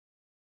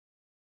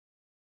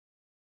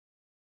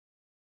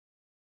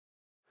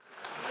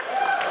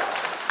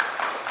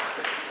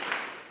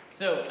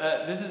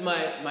This is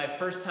my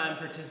first time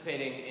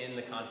participating in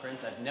the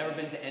conference. I've never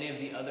been to any of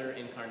the other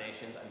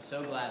incarnations. I'm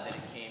so glad that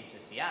it came to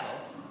Seattle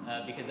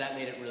because that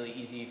made it really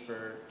easy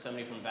for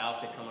somebody from Valve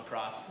to come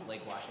across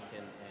Lake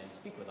Washington and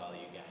speak with all of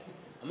you guys.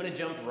 I'm going to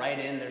jump right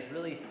in. There's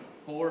really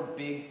 4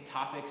 big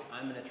topics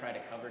I'm going to try to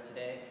cover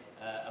today.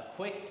 A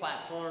quick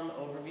platform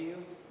overview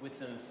with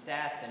some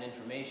stats and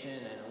information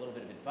and a little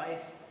bit of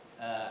advice.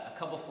 A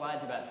couple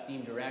slides about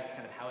Steam Direct,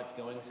 kind of how it's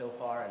going so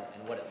far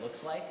and what it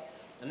looks like.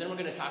 And then we're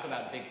going to talk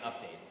about big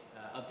updates.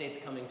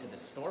 Updates coming to the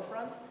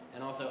storefront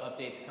and also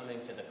updates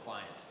coming to the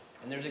client.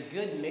 And there's a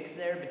good mix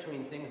there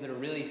between things that are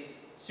really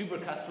super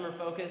customer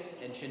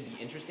focused and should be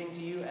interesting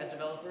to you as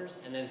developers,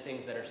 and then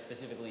things that are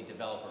specifically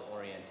developer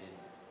oriented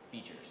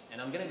features.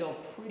 And I'm going to go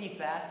pretty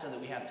fast so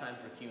that we have time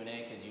for Q&A,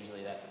 because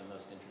usually that's the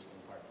most interesting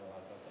part for a lot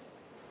of folks.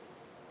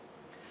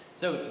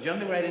 So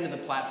jumping right into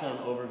the platform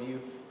overview,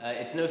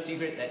 it's no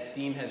secret that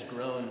Steam has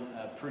grown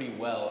pretty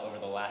well over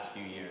the last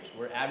few years.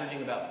 We're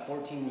averaging about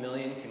 14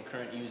 million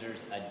concurrent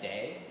users a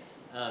day.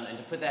 And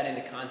to put that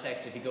into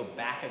context, if you go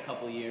back a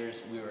couple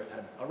years, we were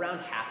at around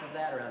half of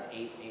that, around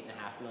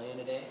 8.5 million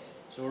a day.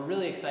 So we're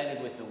really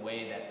excited with the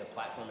way that the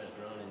platform has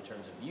grown in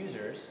terms of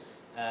users.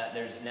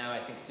 There's now, I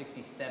think,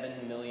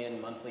 67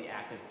 million monthly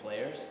active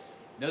players.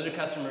 Those are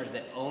customers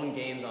that own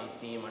games on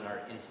Steam and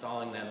are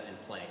installing them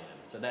and playing them.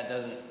 So that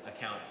doesn't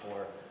account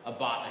for a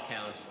bot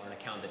account or an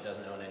account that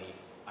doesn't own any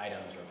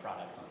items or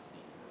products on Steam.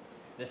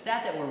 The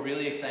stat that we're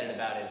really excited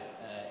about is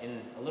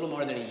in a little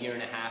more than a year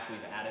and a half, we've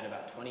added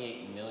about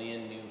 28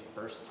 million new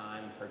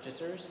first-time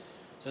purchasers.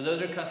 So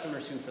those are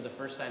customers who, for the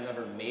first time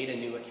ever, made a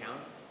new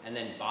account and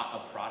then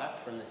bought a product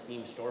from the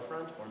Steam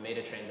storefront or made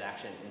a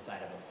transaction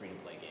inside of a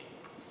free-to-play game.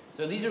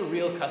 So these are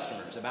real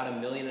customers, about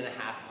 1.5 million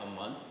a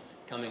month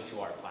coming to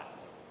our platform.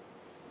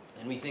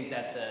 And we think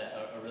that's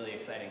a really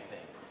exciting thing.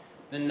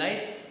 The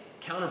nice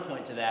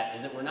counterpoint to that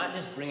is that we're not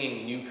just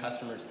bringing new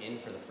customers in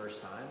for the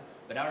first time,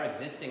 but our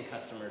existing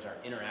customers are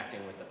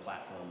interacting with the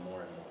platform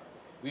more and more.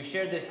 We've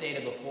shared this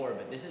data before,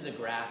 but this is a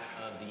graph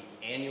of the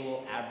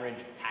annual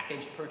average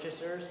package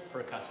purchasers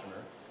per customer.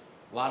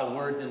 A lot of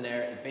words in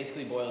there. It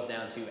basically boils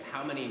down to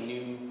how many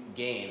new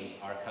games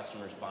are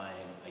customers buying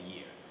a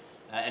year.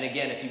 And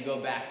again, if you go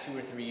back 2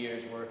 or 3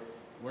 years,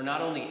 we're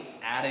not only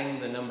adding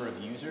the number of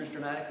users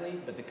dramatically,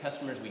 but the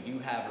customers we do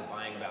have are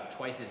buying about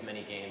twice as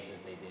many games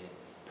as they did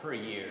per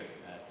year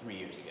 3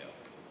 years ago.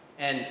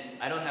 And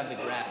I don't have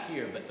the graph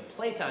here, but the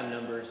playtime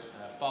numbers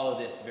follow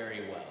this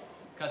very well.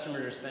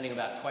 Customers are spending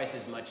about twice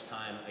as much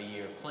time a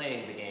year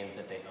playing the games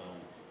that they own,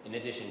 in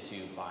addition to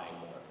buying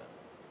more of them.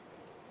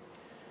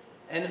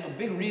 And a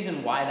big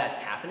reason why that's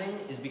happening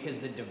is because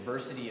the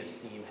diversity of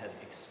Steam has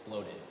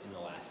exploded in the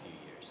last few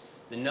years.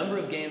 The number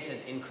of games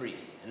has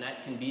increased, and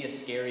that can be a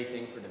scary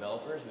thing for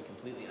developers. We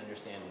completely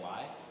understand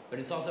why, but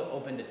it's also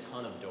opened a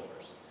ton of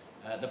doors.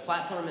 The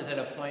platform is at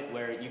a point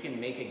where you can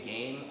make a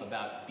game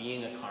about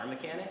being a car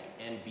mechanic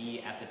and be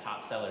at the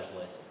top sellers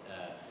list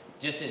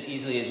just as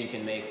easily as you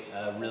can make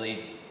a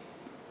really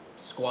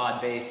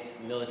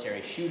squad-based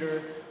military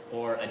shooter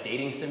or a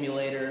dating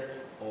simulator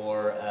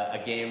or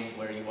a game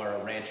where you are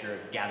a rancher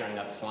gathering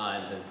up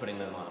slimes and putting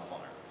them on a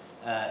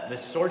farm. The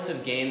sorts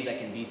of games that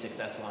can be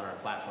successful on our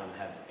platform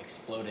have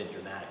exploded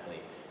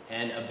dramatically.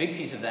 And a big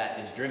piece of that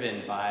is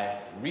driven by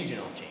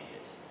regional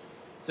changes.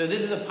 So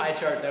this is a pie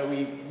chart that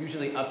we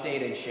usually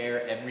update and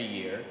share every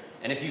year.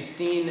 And if you've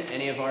seen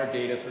any of our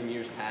data from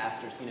years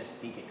past or seen us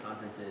speak at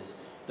conferences,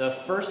 the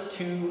first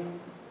 2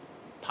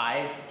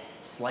 pie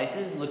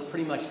slices look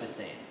pretty much the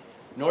same.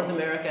 North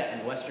America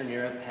and Western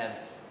Europe have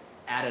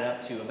added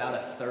up to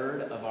about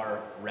 1/3 of our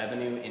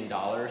revenue in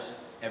dollars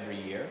every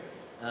year.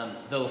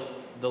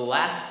 The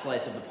last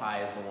slice of the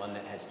pie is the one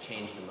that has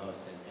changed the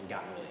most and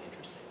gotten really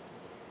interesting.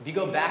 If you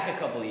go back a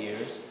couple of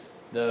years,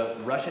 the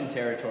Russian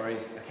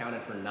territories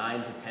accounted for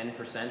 9 to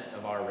 10%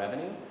 of our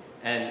revenue,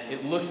 and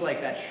it looks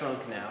like that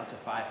shrunk now to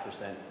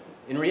 5%.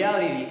 In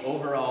reality, the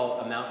overall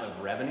amount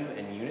of revenue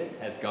and units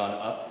has gone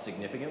up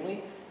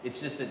significantly.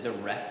 It's just that the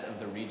rest of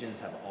the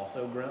regions have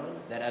also grown,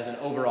 that as an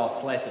overall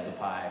slice of the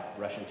pie,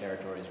 Russian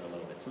territories are a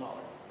little bit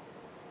smaller.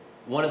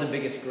 One of the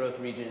biggest growth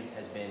regions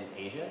has been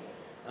Asia.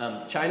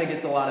 China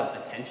gets a lot of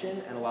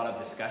attention and a lot of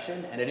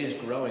discussion, and it is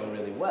growing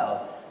really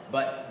well,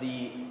 but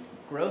the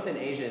growth in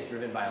Asia is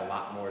driven by a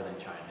lot more than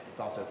China. It's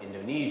also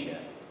Indonesia,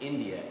 it's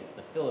India, it's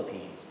the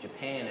Philippines,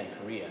 Japan, and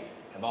Korea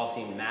have all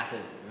seen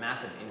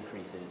massive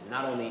increases,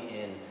 not only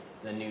in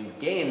the new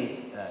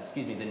games,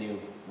 the new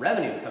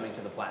revenue coming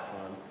to the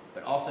platform,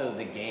 but also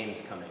the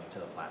games coming to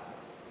the platform.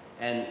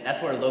 And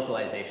that's where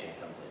localization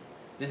comes in.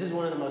 This is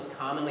one of the most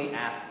commonly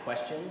asked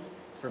questions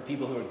for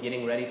people who are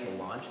getting ready to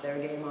launch their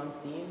game on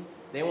Steam.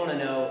 They want to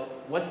know,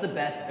 what's the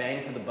best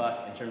bang for the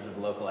buck in terms of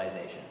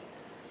localization?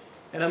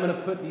 And I'm going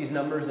to put these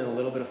numbers in a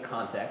little bit of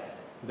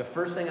context. The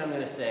first thing I'm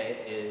going to say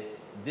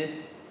is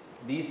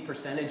these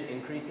percentage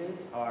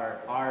increases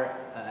are our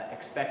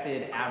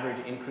expected average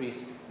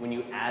increase when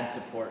you add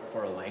support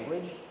for a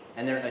language,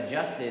 and they're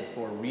adjusted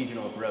for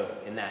regional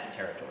growth in that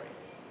territory.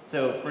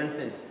 So for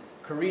instance,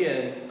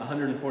 Korean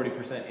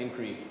 140%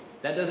 increase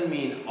That doesn't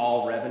mean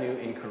all revenue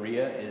in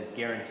Korea is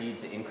guaranteed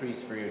to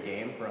increase for your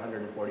game for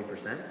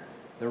 140%.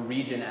 The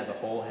region as a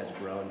whole has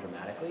grown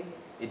dramatically.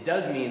 It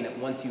does mean that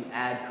once you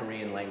add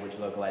Korean language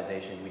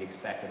localization, we'd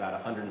expect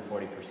about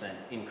 140%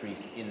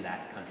 increase in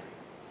that country.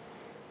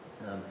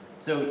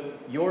 So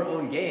your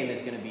own game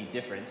is going to be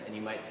different, and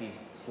you might see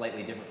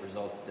slightly different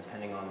results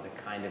depending on the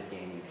kind of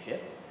game you've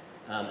shipped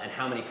and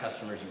how many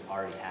customers you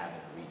already have in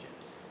the region.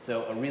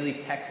 So a really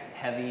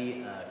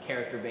text-heavy,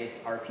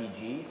 character-based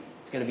RPG,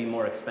 it's going to be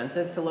more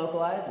expensive to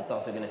localize. It's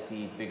also going to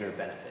see bigger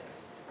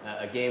benefits.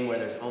 A game where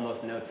there's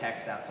almost no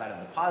text outside of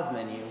the pause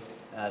menu,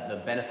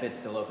 the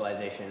benefits to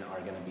localization are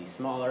going to be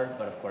smaller,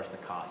 but of course the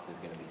cost is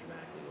going to be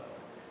dramatically lower.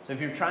 So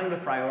if you're trying to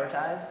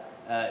prioritize,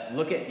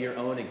 look at your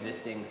own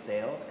existing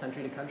sales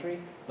country to country,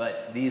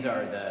 but these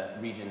are the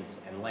regions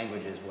and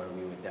languages where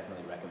we would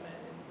definitely recommend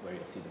and where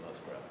you'll see the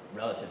most growth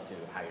relative to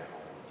how you're already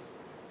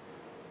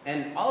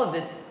doing. And all of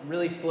this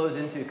really flows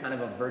into kind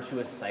of a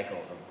virtuous cycle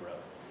of growth.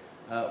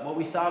 What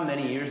we saw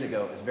many years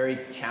ago, it was very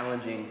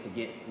challenging to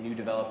get new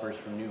developers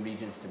from new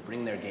regions to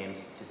bring their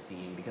games to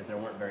Steam because there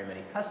weren't very many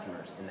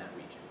customers in that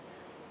region.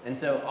 And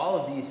so all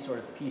of these sort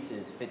of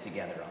pieces fit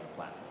together on the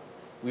platform.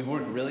 We've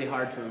worked really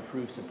hard to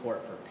improve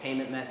support for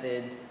payment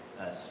methods,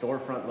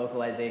 storefront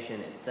localization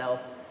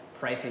itself,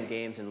 pricing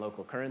games in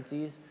local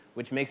currencies,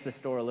 which makes the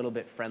store a little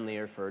bit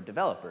friendlier for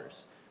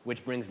developers,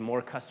 which brings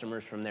more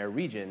customers from their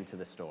region to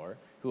the store,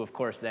 who of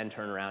course then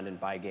turn around and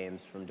buy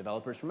games from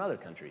developers from other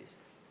countries,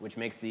 which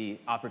makes the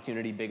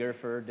opportunity bigger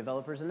for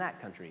developers in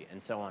that country,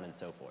 and so on and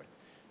so forth.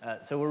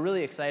 So we're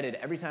really excited.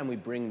 Every time we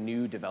bring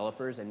new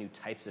developers and new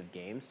types of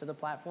games to the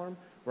platform,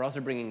 we're also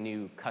bringing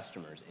new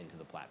customers into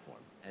the platform.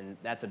 And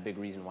that's a big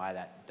reason why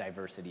that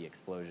diversity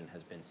explosion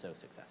has been so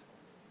successful.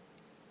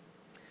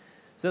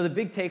 So the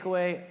big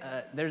takeaway,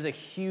 there's a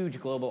huge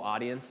global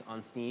audience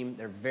on Steam.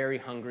 They're very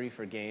hungry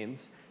for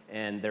games,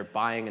 and they're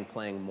buying and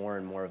playing more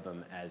and more of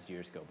them as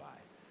years go by.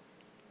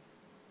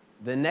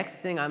 The next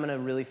thing I'm going to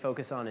really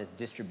focus on is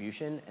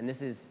distribution, and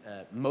this is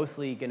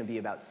mostly going to be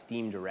about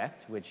Steam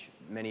Direct, which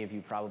many of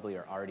you probably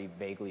are already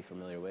vaguely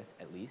familiar with,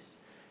 at least.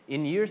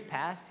 In years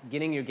past,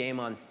 getting your game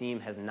on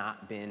Steam has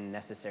not been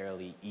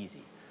necessarily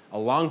easy. A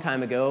long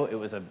time ago, it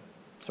was a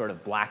sort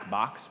of black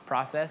box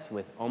process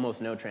with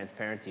almost no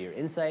transparency or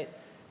insight.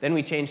 Then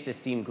we changed to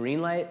Steam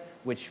Greenlight,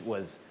 which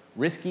was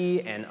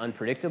risky and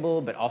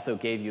unpredictable, but also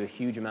gave you a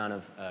huge amount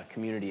of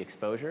community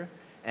exposure.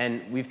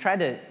 And we've tried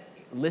to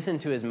listen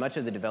to as much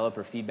of the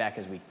developer feedback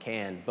as we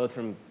can, both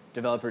from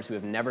developers who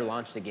have never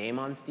launched a game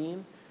on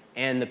Steam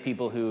and the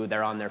people who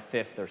they're on their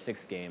 5th or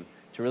 6th game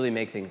to really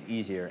make things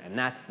easier. And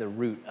that's the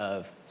root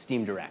of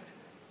Steam Direct.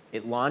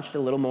 It launched a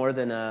little more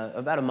than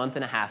about a month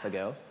and a half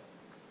ago.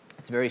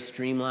 It's a very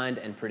streamlined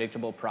and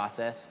predictable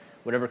process.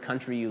 Whatever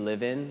country you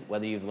live in,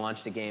 whether you've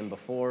launched a game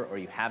before or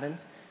you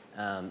haven't,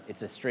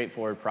 it's a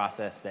straightforward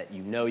process that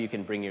you know you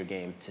can bring your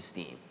game to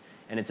Steam,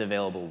 and it's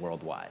available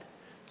worldwide.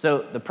 So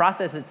the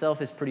process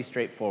itself is pretty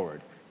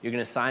straightforward. You're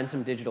going to sign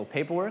some digital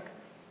paperwork,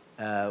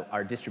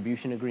 our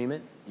distribution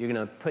agreement. You're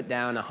going to put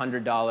down a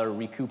 $100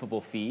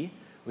 recoupable fee,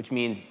 which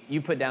means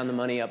you put down the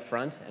money up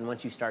front, and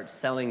once you start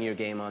selling your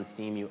game on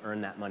Steam, you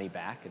earn that money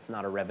back. It's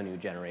not a revenue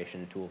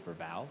generation tool for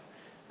Valve.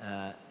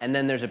 And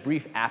then there's a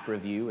brief app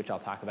review, which I'll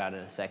talk about in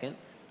a second.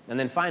 And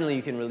then finally,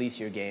 you can release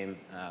your game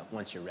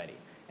once you're ready.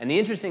 And the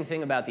interesting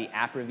thing about the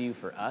app review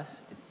for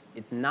us,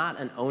 it's not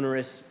an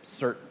onerous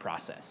cert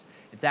process.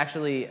 It's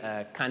actually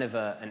kind of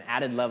an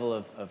added level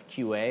of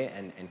QA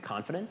and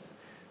confidence.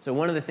 So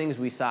one of the things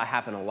we saw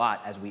happen a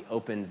lot as we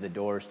opened the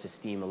doors to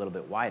Steam a little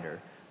bit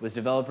wider was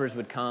developers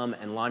would come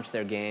and launch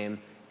their game,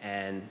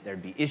 and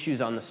there'd be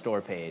issues on the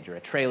store page, or a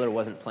trailer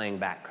wasn't playing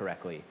back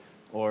correctly,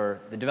 or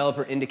the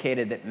developer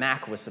indicated that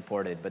Mac was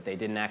supported, but they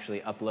didn't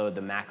actually upload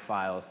the Mac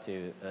files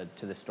to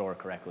the store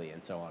correctly,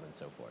 and so on and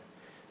so forth.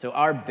 So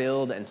our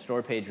build and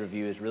store page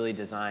review is really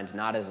designed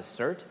not as a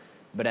cert,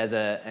 but as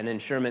an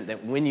ensurement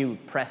that when you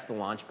press the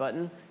launch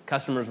button,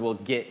 customers will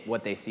get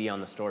what they see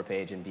on the store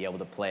page and be able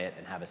to play it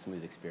and have a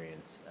smooth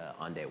experience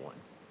on day one.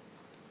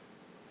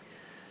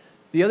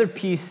 The other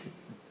piece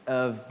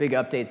of big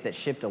updates that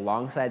shipped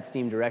alongside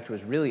Steam Direct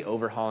was really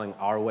overhauling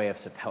our way of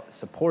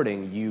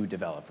supporting you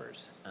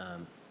developers.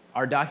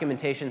 Our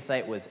documentation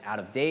site was out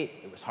of date.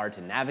 It was hard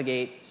to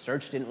navigate.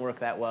 Search didn't work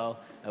that well.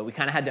 We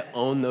kind of had to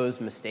own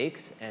those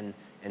mistakes and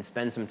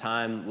spend some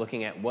time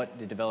looking at what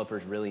the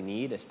developers really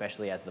need,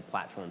 especially as the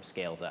platform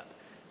scales up.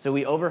 So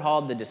we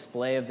overhauled the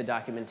display of the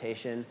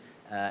documentation,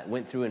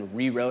 went through and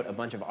rewrote a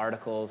bunch of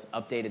articles,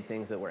 updated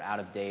things that were out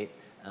of date,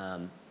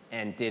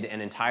 and did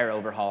an entire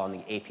overhaul on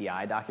the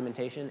API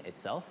documentation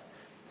itself.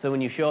 So when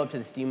you show up to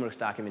the Steamworks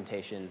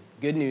documentation,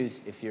 good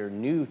news if you're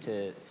new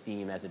to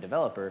Steam as a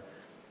developer,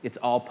 it's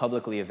all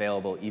publicly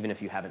available even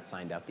if you haven't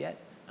signed up yet.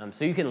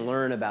 So you can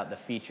learn about the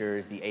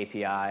features, the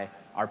API,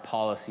 our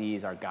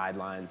policies, our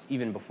guidelines,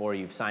 even before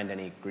you've signed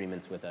any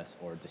agreements with us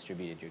or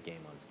distributed your game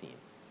on Steam.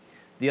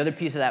 The other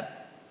piece of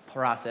that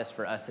process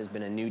for us has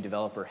been a new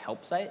developer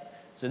help site.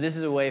 So this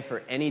is a way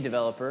for any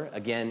developer,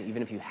 again,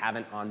 even if you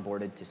haven't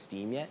onboarded to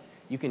Steam yet,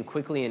 you can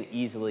quickly and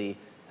easily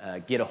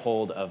get a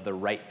hold of the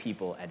right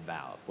people at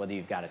Valve. Whether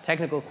you've got a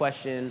technical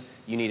question,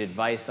 you need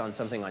advice on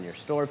something on your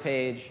store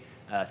page,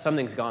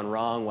 something's gone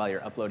wrong while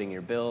you're uploading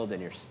your build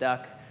and you're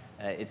stuck,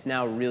 it's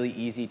now really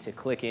easy to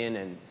click in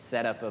and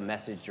set up a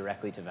message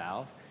directly to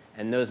Valve.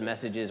 And those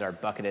messages are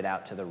bucketed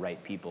out to the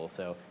right people.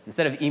 So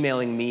instead of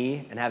emailing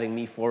me and having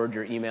me forward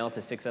your email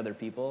to 6 other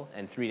people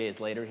and 3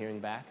 days later hearing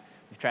back,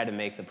 we've tried to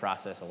make the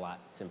process a lot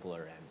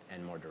simpler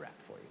and more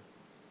direct for you.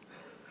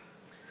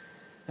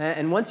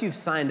 And once you've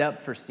signed up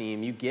for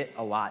Steam, you get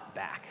a lot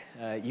back.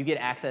 You get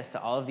access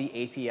to all of the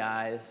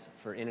APIs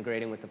for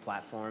integrating with the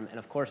platform, and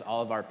of course,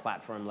 all of our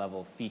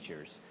platform-level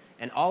features.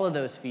 And all of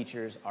those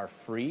features are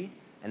free,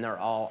 and they're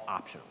all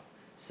optional.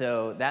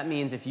 So that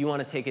means if you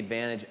want to take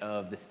advantage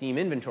of the Steam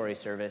inventory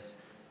service,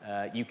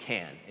 you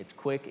can. It's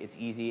quick, it's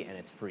easy, and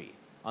it's free.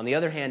 On the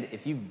other hand,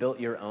 if you've built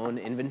your own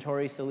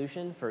inventory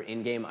solution for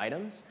in-game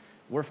items,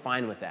 we're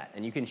fine with that.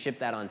 And you can ship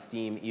that on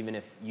Steam even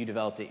if you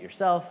developed it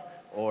yourself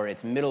or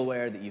it's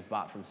middleware that you've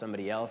bought from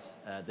somebody else.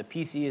 The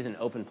PC is an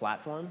open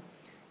platform,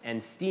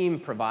 and Steam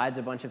provides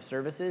a bunch of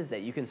services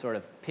that you can sort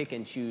of pick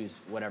and choose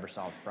whatever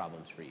solves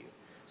problems for you.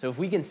 So if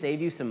we can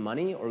save you some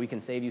money or we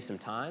can save you some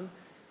time,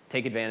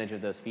 take advantage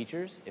of those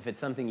features. If it's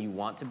something you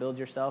want to build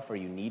yourself or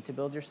you need to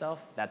build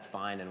yourself, that's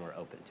fine and we're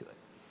open to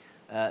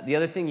it. The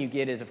other thing you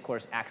get is, of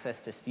course,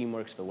 access to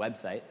Steamworks, the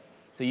website.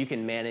 So you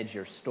can manage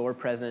your store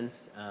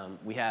presence.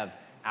 We have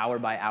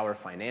hour-by-hour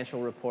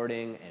financial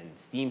reporting and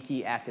Steam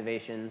key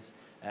activations.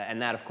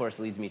 And that, of course,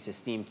 leads me to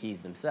Steam keys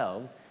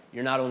themselves.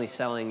 You're not only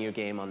selling your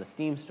game on the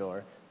Steam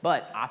store,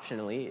 but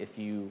optionally, if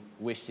you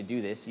wish to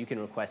do this, you can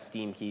request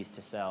Steam keys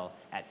to sell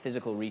at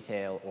physical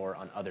retail or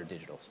on other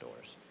digital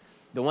stores.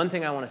 The one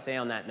thing I want to say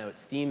on that note,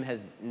 Steam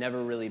has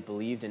never really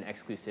believed in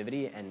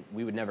exclusivity, and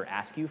we would never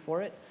ask you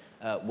for it.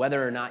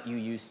 Whether or not you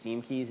use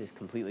Steam keys is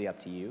completely up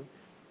to you.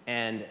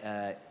 And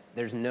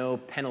there's no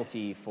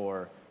penalty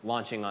for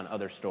launching on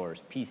other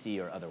stores,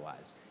 PC or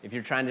otherwise. If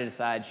you're trying to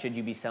decide, should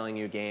you be selling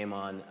your game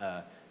on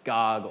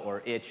GOG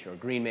or Itch or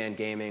Green Man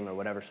Gaming or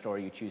whatever store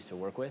you choose to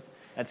work with,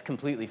 that's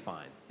completely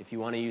fine. If you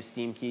want to use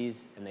Steam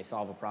keys and they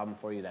solve a problem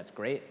for you, that's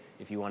great.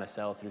 If you want to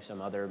sell through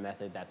some other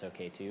method, that's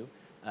okay too.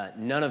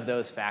 None of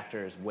those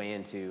factors weigh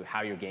into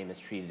how your game is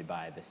treated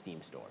by the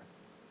Steam store.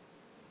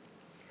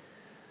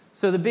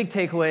 So the big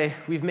takeaway,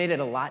 we've made it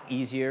a lot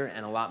easier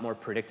and a lot more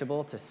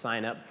predictable to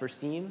sign up for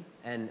Steam.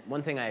 And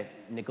one thing I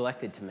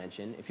neglected to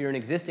mention, if you're an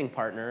existing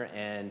partner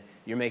and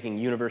you're making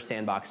Universe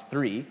Sandbox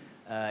 3,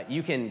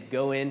 you can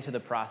go into the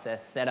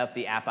process, set up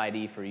the app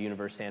ID for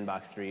Universe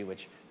Sandbox 3,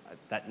 which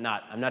I'm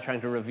not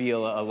trying to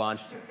reveal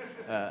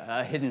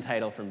a hidden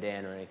title from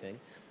Dan or anything.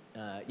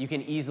 You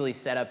can easily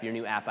set up your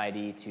new app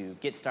ID to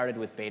get started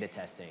with beta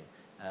testing,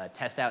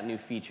 test out new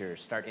features,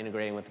 start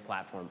integrating with the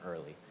platform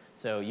early.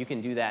 So you can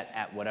do that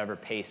at whatever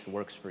pace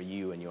works for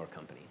you and your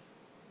company.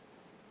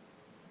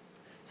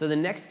 So the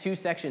next 2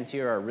 sections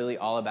here are really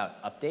all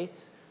about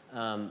updates.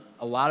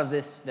 A lot of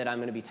this that I'm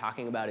going to be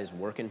talking about is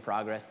work in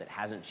progress that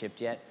hasn't shipped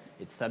yet.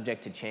 It's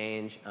subject to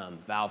change.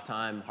 Valve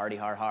time, hardy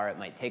har har, it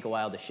might take a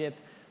while to ship.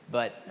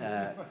 But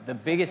the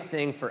biggest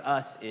thing for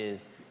us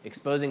is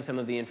exposing some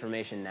of the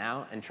information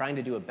now and trying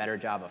to do a better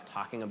job of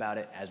talking about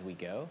it as we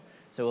go.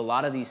 So a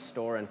lot of these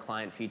store and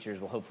client features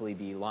will hopefully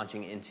be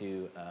launching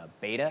into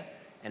beta.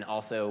 And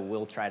also,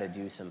 we'll try to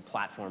do some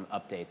platform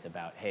updates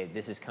about, hey,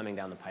 this is coming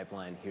down the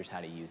pipeline, here's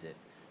how to use it.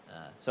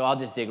 So I'll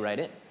just dig right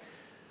in.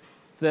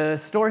 The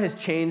store has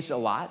changed a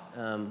lot.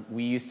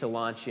 We used to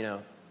launch,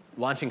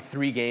 launching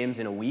 3 games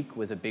in a week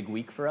was a big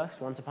week for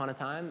us once upon a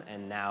time.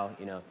 And now,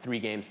 3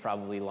 games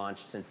probably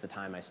launched since the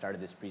time I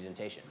started this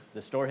presentation.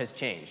 The store has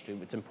changed.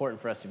 It's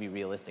important for us to be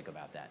realistic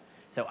about that.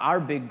 So our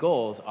big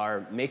goals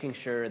are making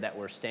sure that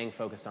we're staying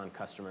focused on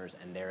customers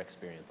and their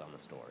experience on the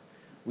store.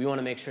 We want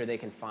to make sure they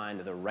can find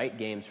the right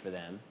games for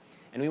them.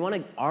 And we want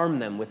to arm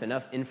them with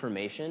enough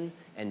information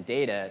and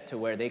data to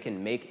where they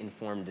can make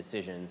informed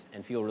decisions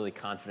and feel really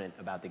confident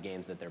about the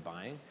games that they're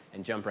buying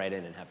and jump right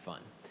in and have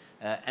fun.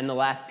 And the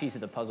last piece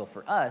of the puzzle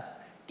for us,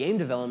 game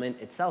development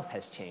itself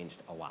has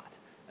changed a lot.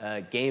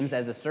 Games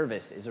as a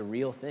service is a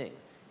real thing.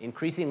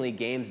 Increasingly,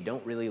 games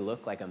don't really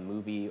look like a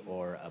movie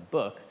or a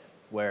book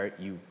where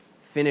you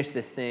finish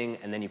this thing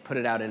and then you put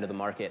it out into the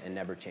market and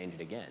never change it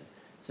again.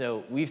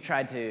 So we've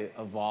tried to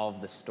evolve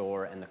the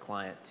store and the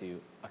client to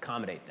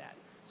accommodate that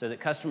so that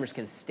customers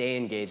can stay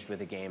engaged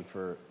with a game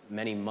for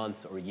many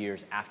months or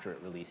years after it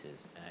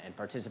releases and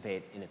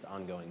participate in its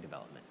ongoing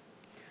development.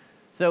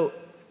 So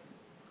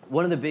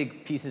one of the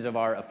big pieces of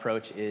our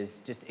approach is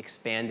just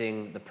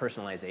expanding the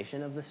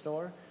personalization of the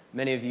store.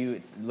 Many of you,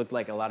 it's looked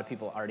like a lot of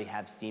people already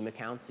have Steam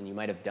accounts, and you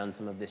might have done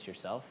some of this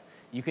yourself.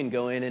 You can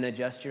go in and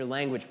adjust your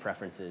language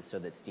preferences so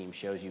that Steam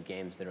shows you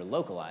games that are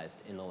localized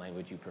in the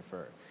language you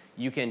prefer.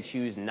 You can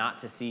choose not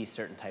to see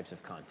certain types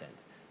of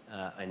content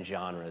and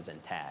genres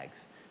and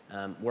tags.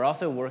 We're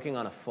also working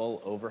on a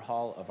full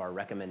overhaul of our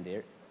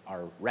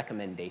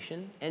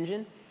recommendation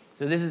engine.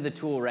 So this is the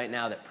tool right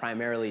now that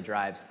primarily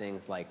drives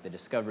things like the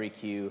discovery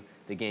queue,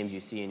 the games you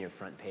see in your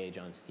front page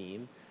on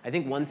Steam. I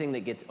think one thing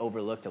that gets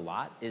overlooked a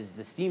lot is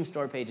the Steam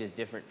store page is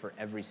different for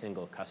every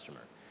single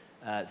customer.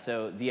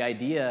 So the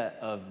idea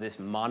of this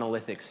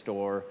monolithic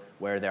store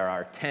where there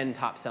are 10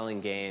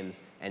 top-selling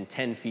games and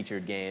 10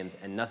 featured games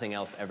and nothing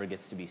else ever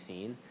gets to be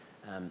seen,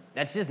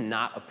 that's just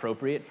not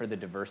appropriate for the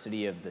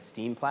diversity of the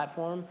Steam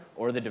platform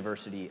or the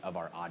diversity of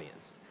our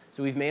audience.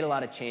 So we've made a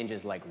lot of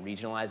changes like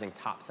regionalizing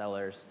top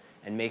sellers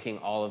and making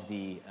all of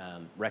the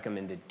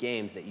recommended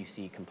games that you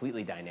see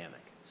completely dynamic.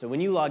 So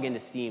when you log into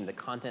Steam, the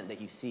content that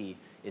you see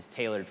is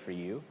tailored for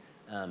you.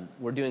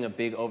 We're doing a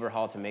big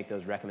overhaul to make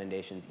those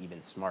recommendations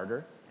even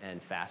smarter and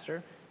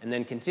faster, and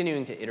then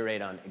continuing to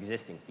iterate on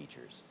existing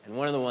features. And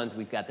one of the ones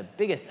we've got the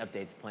biggest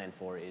updates planned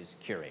for is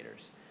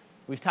curators.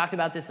 We've talked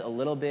about this a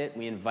little bit.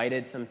 We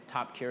invited some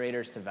top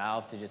curators to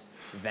Valve to just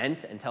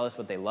vent and tell us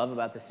what they love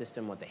about the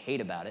system, what they hate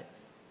about it.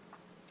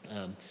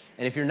 And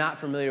if you're not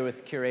familiar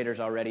with curators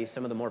already,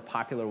 some of the more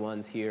popular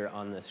ones here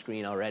on the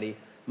screen already.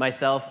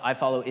 Myself, I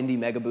follow Indie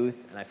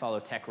Megabooth and I follow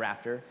Tech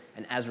Raptor.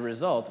 And as a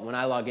result, when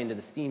I log into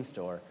the Steam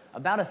store,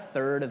 about a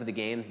third of the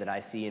games that I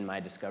see in my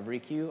discovery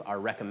queue are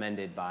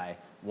recommended by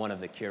one of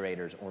the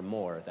curators or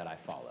more that I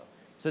follow.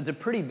 So it's a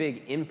pretty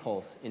big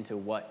impulse into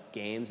what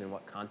games and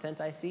what content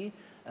I see,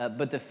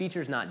 but the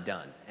feature's not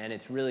done, and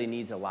it really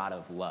needs a lot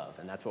of love,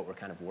 and that's what we're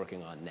kind of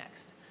working on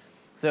next.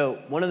 So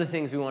one of the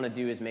things we want to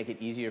do is make it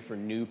easier for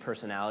new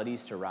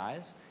personalities to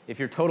rise. If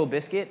you're Total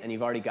Biscuit and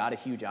you've already got a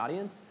huge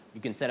audience,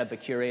 you can set up a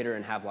curator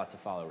and have lots of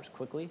followers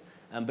quickly.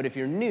 But if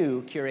you're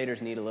new,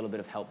 curators need a little bit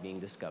of help being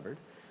discovered.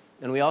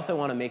 And we also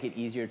want to make it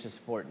easier to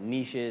support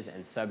niches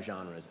and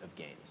subgenres of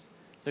games.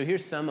 So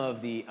here's some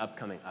of the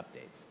upcoming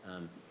updates.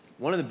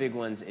 One of the big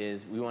ones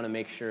is we want to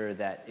make sure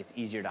that it's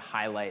easier to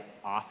highlight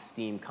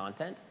off-Steam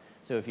content.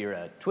 So if you're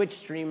a Twitch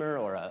streamer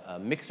or a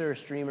Mixer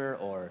streamer,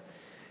 or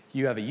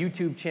you have a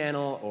YouTube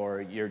channel,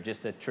 or you're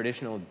just a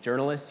traditional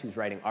journalist who's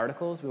writing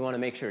articles, we want to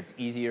make sure it's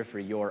easier for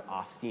your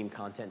off-Steam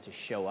content to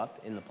show up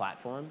in the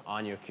platform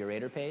on your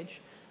curator page.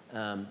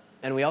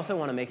 And we also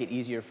want to make it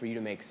easier for you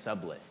to make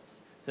sublists.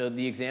 So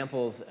the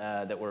examples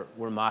that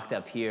were mocked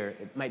up here,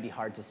 it might be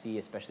hard to see,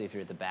 especially if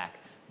you're at the back,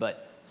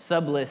 but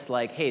sublists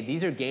like, hey,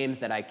 these are games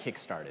that I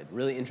kickstarted,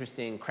 really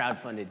interesting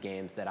crowdfunded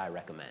games that I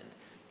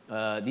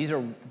recommend. These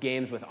are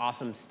games with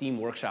awesome Steam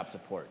Workshop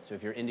support, so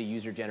if you're into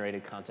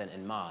user-generated content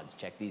and mods,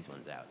 check these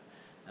ones out,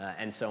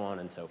 and so on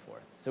and so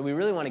forth. So we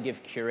really want to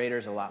give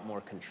curators a lot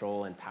more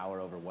control and power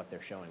over what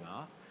they're showing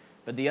off,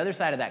 but the other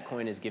side of that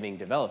coin is giving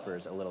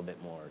developers a little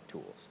bit more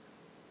tools.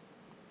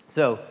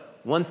 So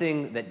one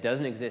thing that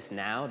doesn't exist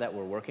now that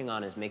we're working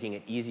on is making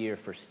it easier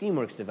for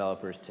Steamworks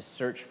developers to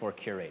search for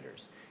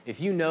curators. If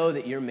you know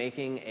that you're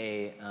making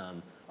a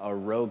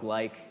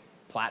roguelike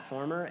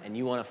platformer and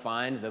you want to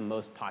find the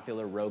most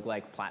popular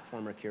roguelike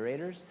platformer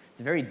curators,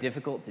 it's very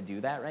difficult to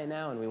do that right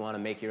now, and we want to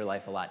make your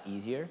life a lot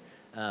easier.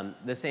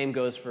 The same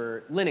goes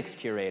for Linux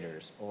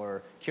curators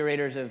or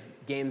curators of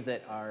games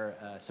that are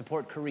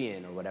support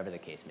Korean or whatever the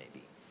case may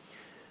be.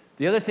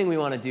 The other thing we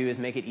want to do is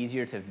make it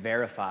easier to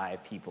verify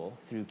people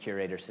through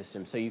curator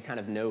systems, so you kind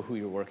of know who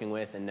you're working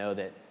with and know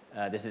that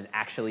this is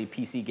actually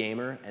PC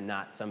Gamer and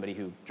not somebody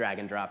who drag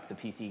and dropped the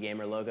PC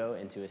Gamer logo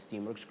into a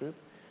Steamworks group.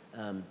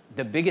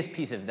 The biggest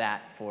piece of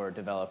that for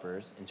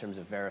developers in terms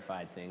of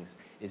verified things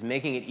is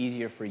making it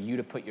easier for you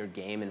to put your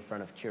game in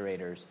front of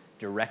curators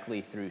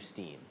directly through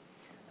Steam.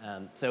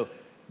 So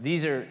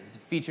these are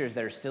features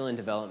that are still in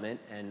development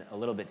and a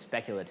little bit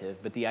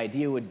speculative, but the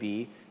idea would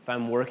be if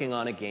I'm working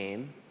on a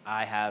game,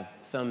 I have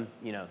some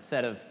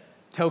set of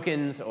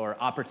tokens or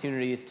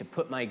opportunities to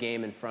put my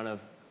game in front of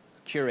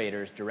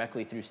curators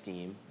directly through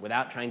Steam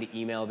without trying to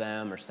email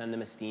them or send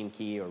them a Steam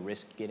key or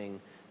risk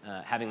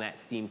having that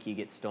Steam key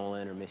get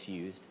stolen or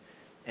misused,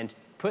 and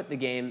put the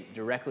game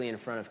directly in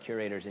front of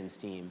curators in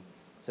Steam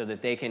so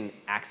that they can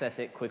access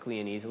it quickly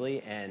and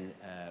easily and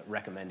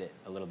recommend it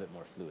a little bit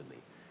more fluidly.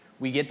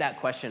 We get that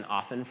question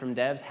often from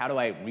devs: how do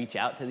I reach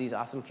out to these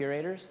awesome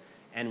curators?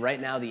 And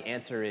right now the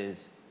answer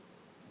is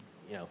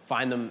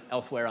find them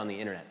elsewhere on the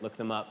internet. Look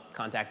them up,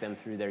 contact them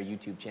through their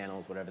YouTube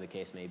channels, whatever the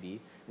case may be.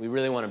 We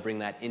really want to bring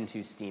that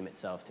into Steam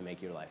itself to make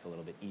your life a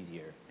little bit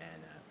easier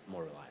and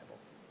more reliable.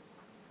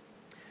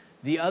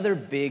 The other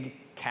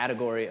big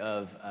category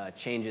of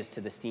changes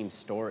to the Steam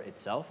store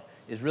itself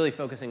is really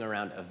focusing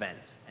around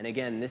events. And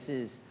again, this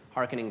is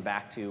hearkening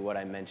back to what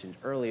I mentioned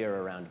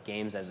earlier around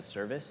games as a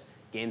service,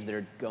 games that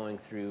are going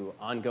through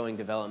ongoing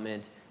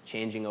development,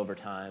 changing over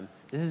time.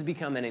 This has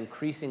become an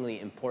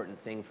increasingly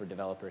important thing for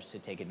developers to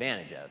take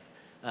advantage of.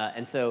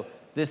 And so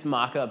this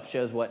mock-up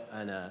shows what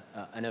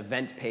an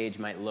event page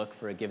might look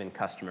for a given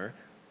customer.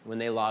 When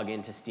they log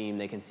into Steam,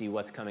 they can see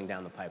what's coming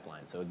down the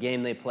pipeline. So a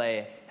game they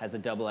play has a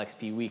double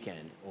XP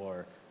weekend,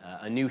 or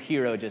a new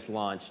hero just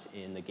launched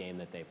in the game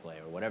that they play,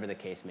 or whatever the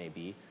case may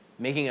be,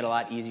 making it a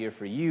lot easier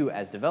for you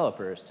as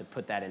developers to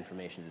put that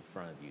information in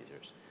front of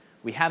users.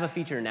 We have a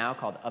feature now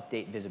called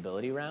Update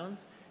Visibility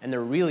Rounds, and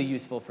they're really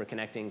useful for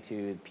connecting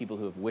to people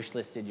who have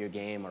wishlisted your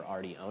game or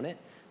already own it,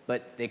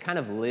 but they kind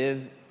of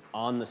live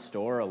on the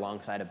store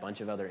alongside a bunch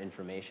of other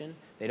information.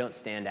 They don't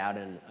stand out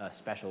in a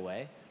special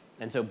way.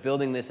 And so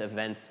building this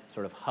events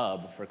sort of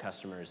hub for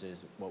customers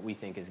is what we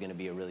think is going to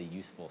be a really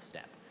useful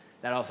step.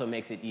 that also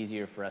makes it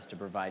easier for us to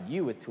provide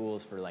you with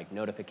tools for like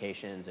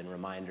notifications and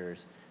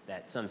reminders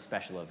that some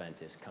special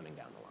event is coming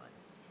down the line.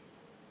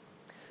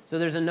 So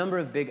there's a number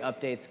of big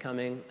updates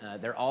coming.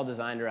 They're all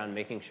designed around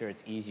making sure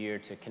it's easier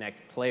to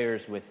connect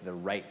players with the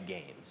right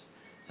games.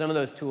 Some of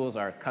those tools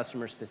are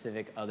customer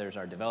specific, others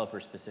are developer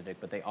specific,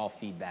 but they all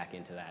feed back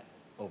into that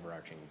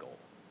overarching goal.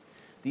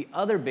 The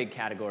other big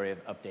category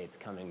of updates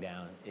coming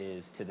down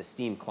is to the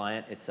Steam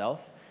client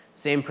itself.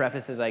 Same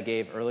preface as I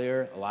gave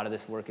earlier, a lot of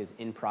this work is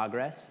in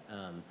progress.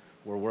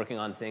 We're working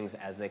on things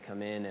as they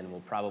come in, and we'll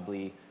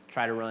probably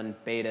try to run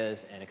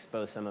betas and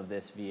expose some of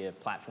this via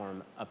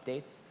platform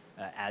updates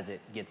as it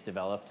gets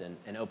developed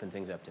and open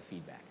things up to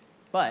feedback.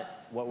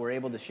 But what we're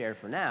able to share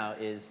for now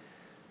is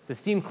the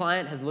Steam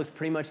client has looked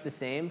pretty much the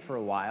same for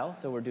a while,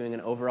 so we're doing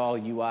an overall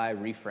UI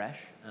refresh,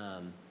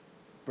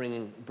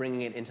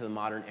 bringing it into the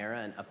modern era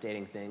and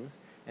updating things.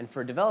 And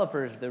for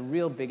developers, the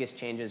real biggest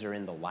changes are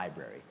in the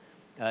library.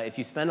 If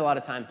you spend a lot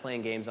of time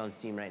playing games on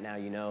Steam right now,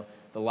 you know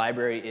the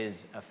library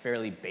is a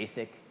fairly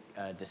basic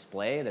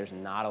display. There's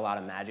not a lot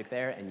of magic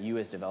there, and you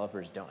as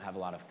developers don't have a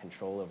lot of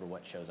control over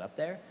what shows up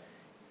there.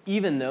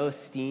 Even though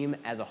Steam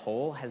as a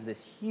whole has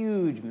this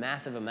huge,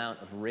 massive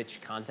amount of rich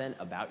content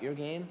about your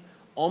game,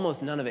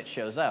 almost none of it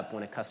shows up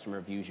when a customer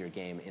views your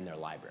game in their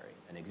library,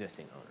 an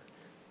existing owner.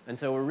 And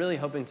so we're really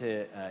hoping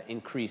to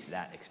increase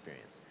that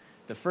experience.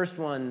 The first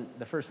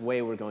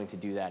way we're going to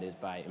do that is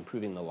by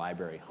improving the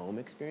library home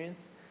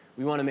experience.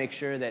 We want to make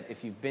sure that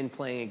if you've been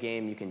playing a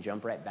game, you can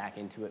jump right back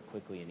into it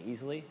quickly and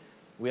easily.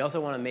 We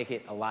also want to make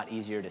it a lot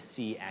easier to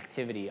see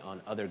activity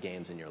on other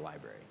games in your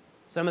library.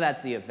 Some of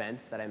that's the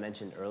events that I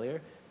mentioned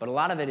earlier, but a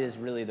lot of it is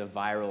really the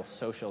viral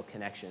social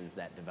connections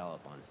that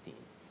develop on Steam.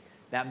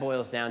 That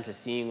boils down to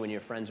seeing when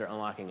your friends are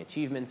unlocking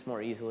achievements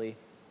more easily,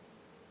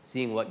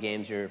 seeing what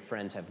games your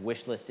friends have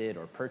wishlisted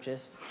or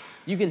purchased.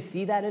 You can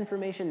see that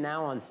information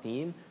now on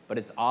Steam, but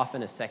it's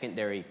often a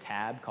secondary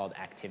tab called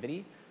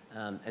Activity.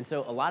 And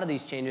so a lot of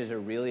these changes are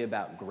really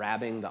about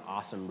grabbing the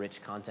awesome,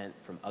 rich content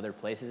from other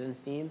places in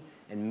Steam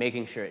and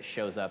making sure it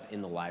shows up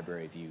in the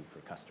library view for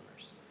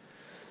customers.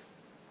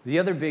 The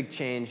other big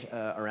change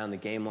around the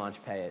game launch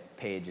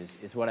page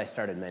is what I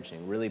started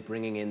mentioning, really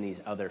bringing in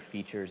these other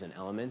features and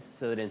elements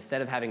so that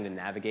instead of having to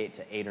navigate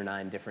to 8 or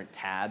 9 different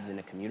tabs in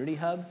a community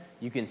hub,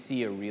 you can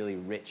see a really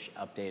rich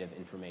update of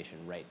information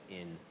right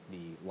in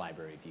the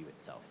library view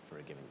itself for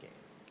a given game.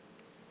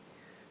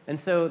 And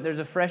so there's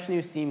a fresh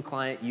new Steam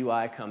client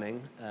UI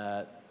coming.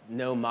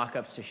 No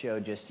mock-ups to show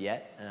just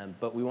yet,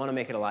 but we want to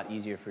make it a lot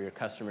easier for your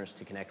customers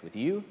to connect with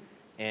you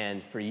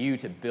and for you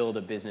to build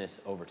a business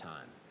over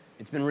time.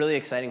 It's been really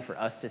exciting for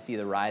us to see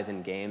the rise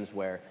in games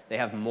where they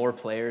have more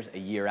players a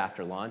year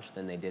after launch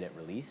than they did at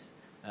release,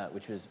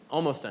 which was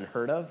almost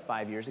unheard of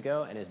 5 years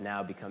ago and is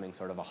now becoming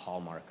sort of a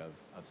hallmark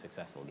of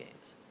successful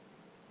games.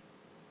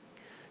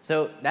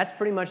 So that's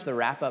pretty much the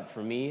wrap up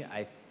for me.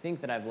 I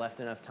think that I've left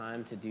enough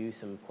time to do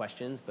some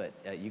questions, but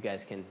you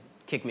guys can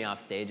kick me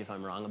off stage if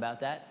I'm wrong about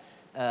that.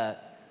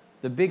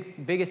 The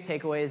biggest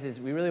takeaways is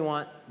we really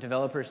want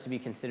developers to be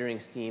considering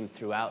Steam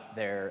throughout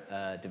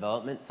their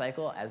development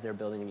cycle as they're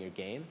building your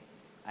game.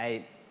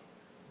 I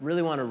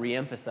really want to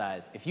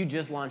reemphasize, if you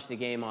just launched a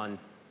game on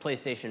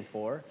PlayStation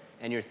 4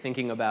 and you're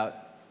thinking about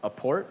a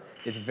port,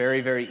 it's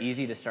very, very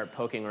easy to start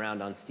poking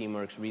around on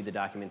Steamworks, read the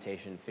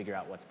documentation, figure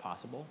out what's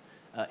possible.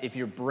 If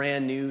you're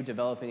brand new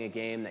developing a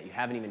game that you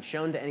haven't even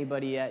shown to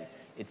anybody yet,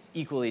 it's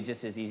equally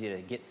just as easy to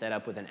get set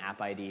up with an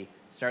app ID,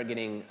 start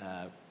getting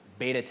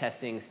beta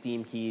testing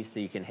Steam keys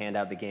so you can hand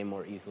out the game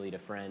more easily to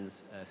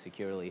friends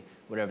securely,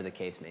 whatever the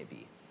case may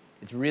be.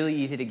 It's really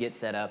easy to get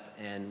set up,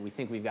 and we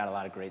think we've got a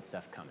lot of great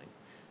stuff coming.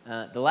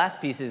 The last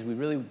piece is we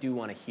really do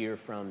want to hear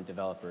from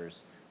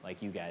developers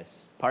like you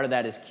guys. Part of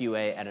that is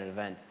QA at an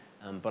event,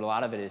 but a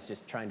lot of it is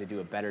just trying to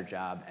do a better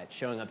job at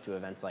showing up to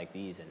events like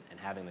these and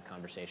having the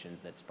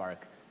conversations that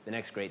spark the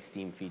next great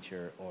Steam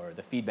feature or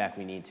the feedback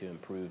we need to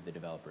improve the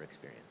developer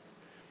experience.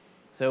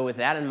 So with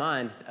that in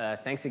mind,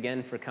 thanks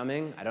again for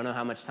coming. I don't know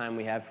how much time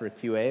we have for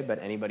QA, but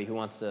anybody who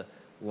wants to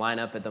line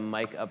up at the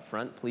mic up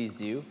front, please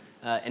do.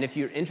 And if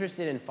you're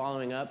interested in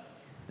following up,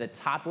 the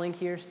top link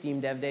here,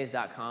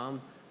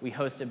 steamdevdays.com, we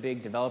host a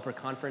big developer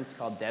conference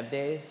called Dev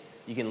Days.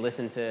 You can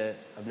listen to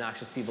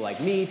obnoxious people like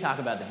me talk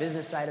about the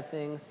business side of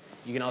things.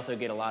 You can also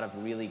get a lot of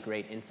really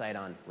great insight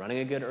on running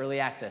a good early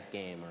access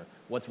game or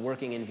what's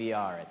working in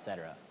VR, et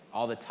cetera.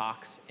 All the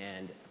talks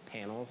and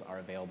panels are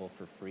available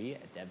for free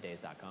at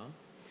devdays.com.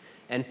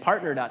 And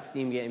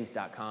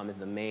partner.steamgames.com is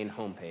the main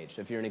homepage.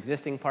 So if you're an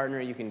existing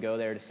partner, you can go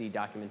there to see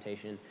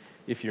documentation.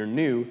 If you're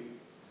new,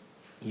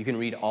 you can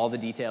read all the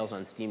details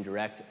on Steam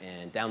Direct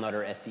and download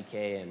our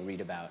SDK and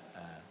read about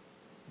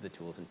the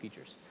tools and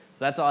features.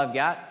 So that's all I've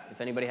got.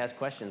 If anybody has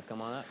questions,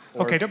 come on up.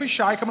 Okay, don't be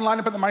shy. Come and line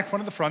up at the microphone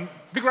at the front.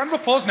 Big round of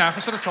applause now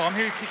for sort of Tom.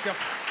 Here, keep you up.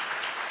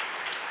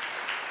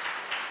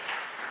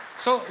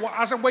 So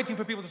as I'm waiting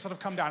for people to sort of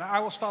come down,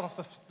 I will start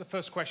off the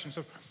first question.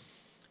 So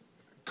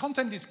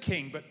content is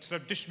king, but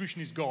sort of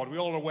distribution is God. We're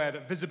all aware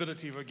that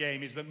visibility of a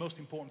game is the most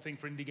important thing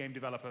for indie game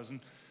developers. And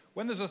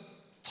when there's a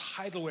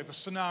tidal wave, a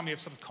tsunami of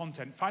sort of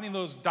content. Finding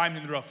those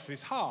diamond in the rough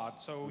is hard.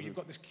 So you've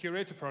got this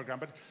curator program,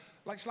 but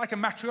it's like a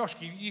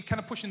matryoshka. You're kind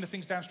of pushing the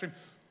things downstream.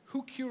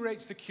 Who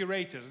curates the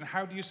curators, and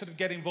how do you sort of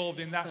get involved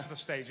in that sort of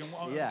stage? And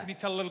can you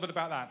tell a little bit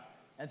about that?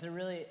 That's a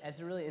really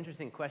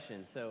interesting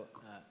question. So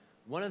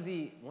one of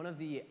the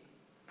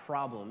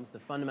problems, the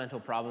fundamental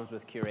problems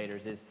with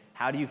curators is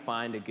how do you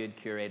find a good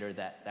curator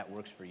that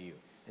works for you?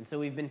 And so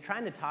we've been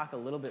trying to talk a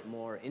little bit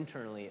more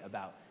internally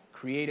about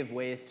creative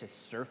ways to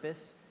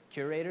surface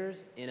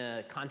curators in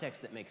a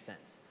context that makes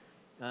sense.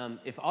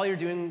 If all you're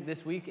doing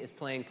this week is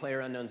playing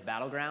PlayerUnknown's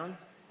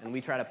Battlegrounds, and we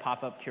try to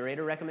pop up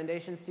curator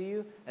recommendations to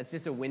you, that's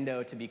just a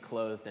window to be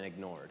closed and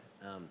ignored.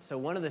 So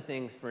one of the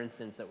things, for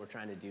instance, that we're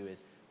trying to do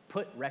is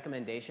put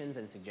recommendations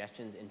and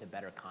suggestions into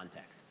better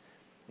context.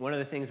 One of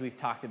the things we've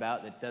talked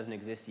about that doesn't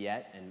exist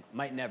yet and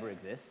might never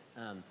exist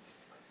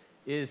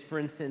is, for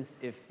instance,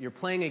 if you're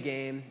playing a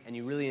game and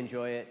you really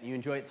enjoy it, you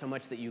enjoy it so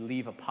much that you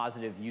leave a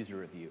positive user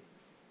review.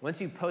 Once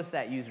you post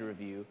that user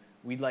review,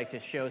 we'd like to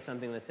show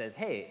something that says,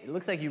 hey, it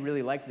looks like you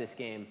really liked this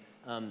game.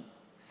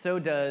 So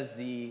does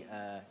the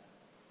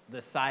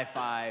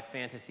sci-fi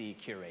fantasy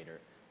curator.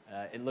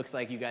 It looks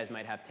like you guys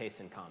might have tastes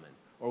in common.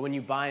 Or when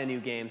you buy a new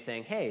game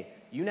saying, hey,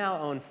 you now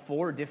own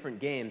 4 different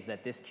games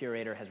that this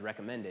curator has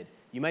recommended.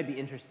 You might be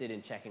interested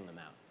in checking them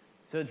out.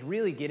 So it's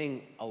really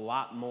getting a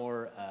lot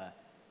more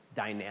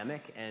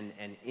dynamic and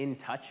in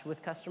touch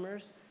with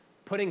customers.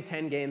 Putting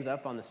 10 games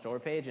up on the store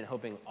page and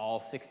hoping all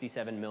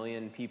 67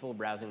 million people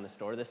browsing the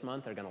store this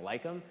month are going to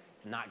like them,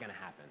 it's not going to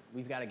happen.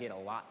 We've got to get a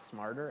lot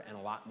smarter and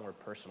a lot more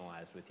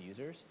personalized with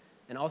users.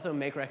 And also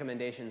make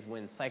recommendations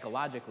when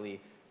psychologically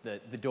the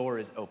door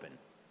is open.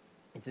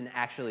 It's an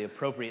actually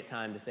appropriate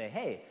time to say,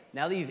 hey,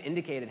 now that you've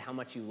indicated how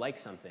much you like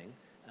something,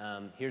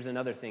 here's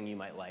another thing you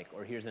might like,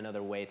 or here's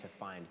another way to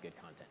find good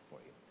content for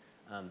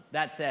you.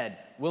 That said,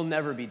 we'll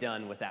never be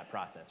done with that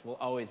process. We'll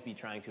always be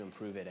trying to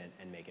improve it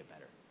and make it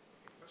better.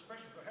 First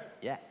question, go ahead.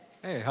 Yeah.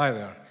 Hey, hi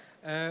there.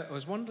 I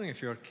was wondering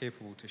if you're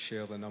capable to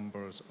share the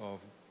numbers of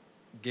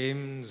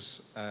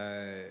games,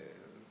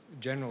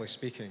 generally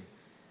speaking,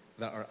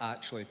 that are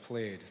actually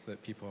played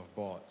that people have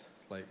bought.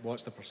 Like,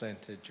 what's the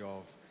percentage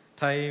of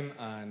time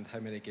and how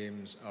many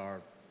games are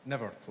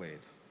never played?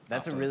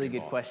 That's a really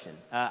good question.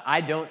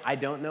 I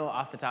don't know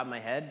off the top of my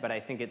head, but I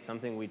think it's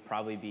something we'd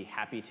probably be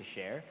happy to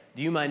share.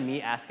 Do you mind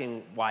me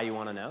asking why you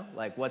want to know?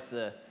 Like, what's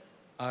the...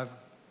 I've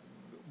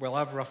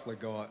roughly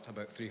got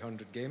about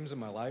 300 games in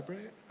my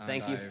library. And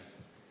Thank you. I've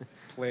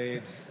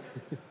played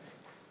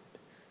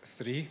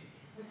 3.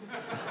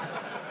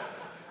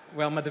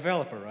 Well, I'm a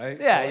developer, right?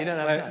 Yeah, so you don't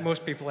have time.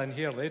 Most people in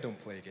here, they don't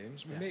play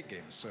games. We make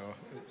games, so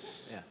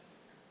it's...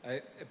 Yeah.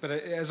 But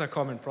it is a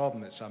common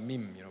problem. It's a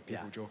meme, you know,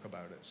 people Yeah. joke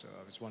about it. So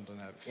I was wondering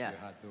if Yeah. you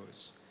had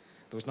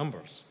those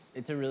numbers.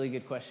 It's a really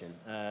good question.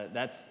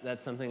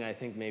 That's something I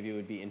think maybe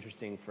would be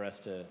interesting for us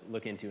to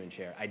look into and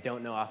share. I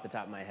don't know off the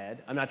top of my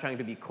head. I'm not trying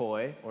to be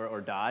coy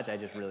or dodge. I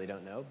just really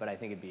don't know. But I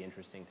think it'd be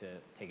interesting to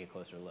take a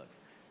closer look.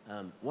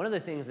 One of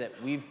the things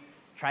that we've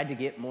tried to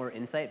get more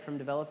insight from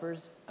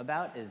developers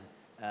about is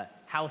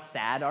how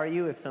sad are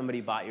you if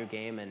somebody bought your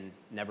game and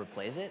never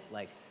plays it,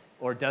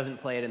 or doesn't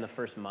play it in the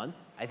first month?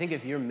 I think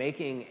if you're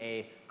making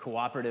a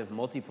cooperative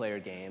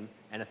multiplayer game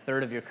and a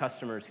third of your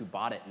customers who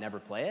bought it never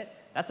play it,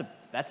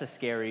 that's a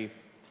scary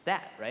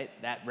stat, right?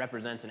 That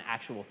represents an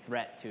actual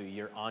threat to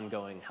your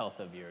ongoing health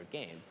of your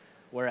game.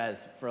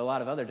 Whereas for a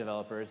lot of other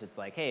developers, it's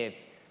like, hey, if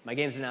my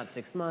game's been out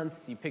 6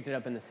 months, you picked it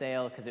up in the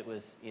sale because it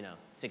was,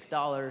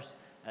 $6.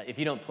 If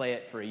you don't play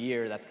it for a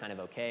year, that's kind of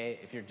okay.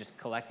 If you're just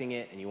collecting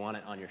it and you want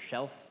it on your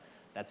shelf,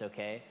 that's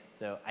okay.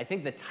 So I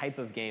think the type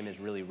of game is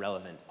really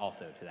relevant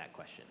also to that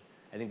question.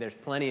 I think there's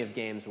plenty of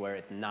games where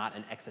it's not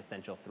an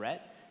existential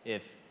threat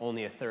if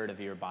only a third of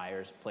your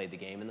buyers played the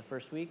game in the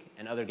first week,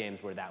 and other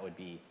games where that would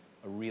be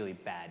a really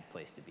bad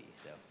place to be.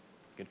 So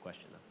good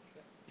question,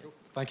 though. Cool.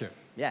 Thank you.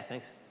 Yeah,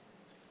 thanks.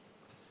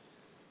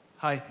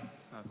 Hi.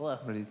 Hello.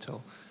 Ready to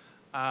talk.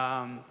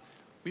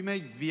 We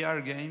make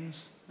VR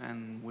games,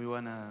 and we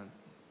want to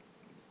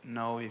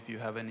know if you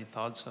have any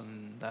thoughts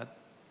on that,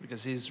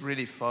 because it's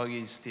really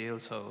foggy still,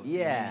 so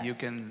yeah. you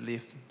can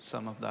lift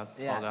some of that fog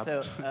Yeah, up.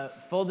 so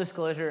full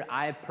disclosure,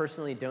 I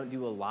personally don't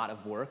do a lot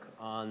of work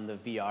on the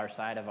VR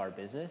side of our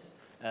business,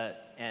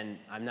 and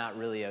I'm not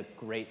really a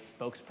great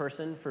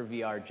spokesperson for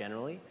VR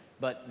generally,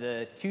 but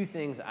the 2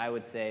 things I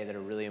would say that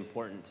are really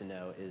important to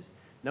know is,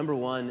 number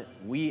one,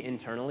 we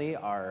internally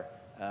are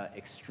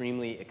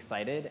extremely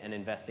excited and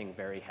investing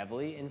very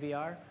heavily in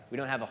VR. We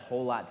don't have a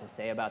whole lot to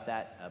say about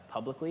that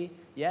publicly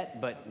yet,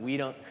 but we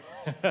don't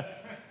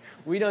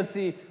we don't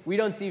see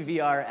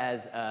VR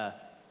as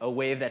a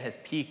wave that has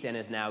peaked and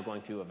is now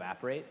going to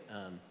evaporate.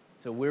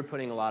 So we're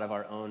putting a lot of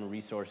our own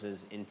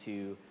resources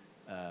into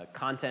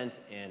content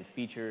and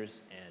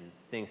features and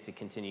things to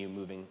continue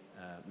moving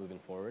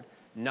forward.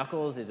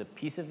 Knuckles is a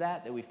piece of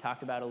that we've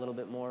talked about a little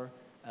bit more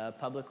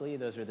publicly.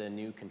 Those are the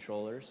new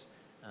controllers.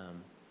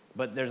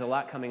 But there's a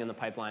lot coming in the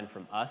pipeline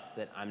from us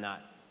that I'm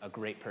not a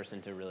great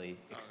person to really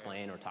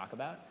explain or talk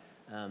about.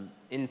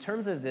 In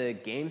terms of the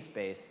game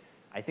space,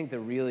 I think the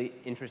really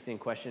interesting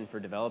question for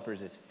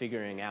developers is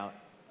figuring out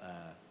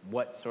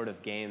what sort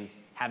of games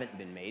haven't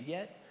been made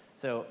yet.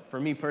 So for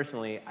me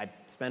personally, I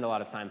spend a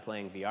lot of time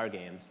playing VR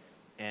games,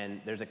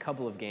 and there's a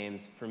couple of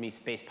games. For me,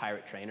 Space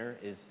Pirate Trainer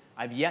is,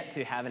 I've yet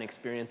to have an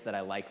experience that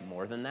I like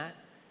more than that.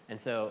 And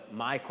so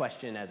my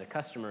question as a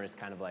customer is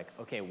kind of like,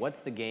 okay,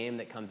 what's the game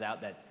that comes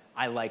out that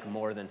I like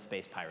more than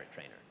Space Pirate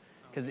Trainer?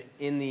 Because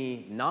in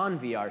the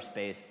non-VR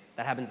space,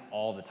 that happens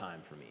all the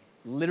time for me.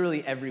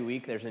 Literally every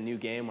week there's a new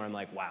game where I'm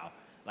like, wow,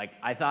 like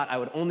I thought I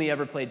would only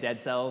ever play Dead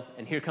Cells,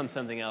 and here comes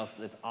something else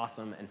that's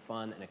awesome and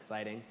fun and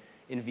exciting.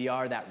 In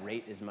VR, that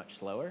rate is much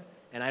slower,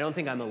 and I don't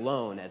think I'm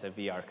alone as a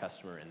VR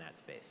customer in that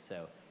space.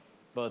 So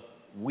both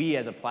we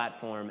as a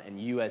platform and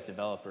you as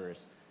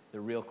developers, the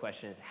real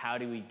question is how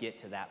do we get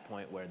to that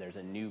point where there's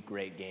a new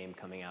great game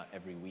coming out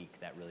every week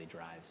that really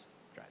drives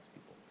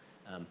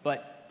people.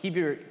 But keep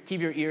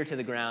your ear to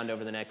the ground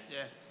over the next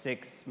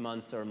 6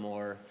 months or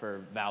more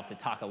for Valve to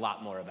talk a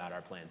lot more about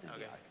our plans in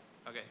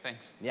VR. Okay,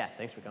 thanks. Yeah,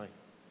 thanks for coming.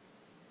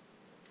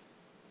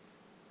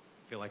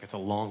 I feel like it's a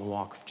long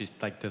walk,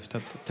 just like 10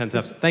 steps.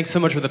 Thanks so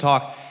much for the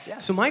talk. Yeah.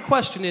 So my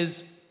question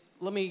is,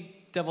 let me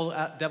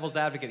devil's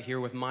advocate here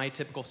with my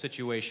typical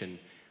situation.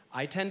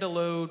 I tend to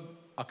load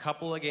a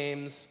couple of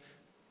games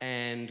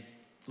and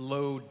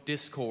load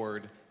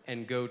Discord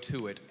and go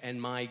to it.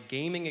 And my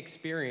gaming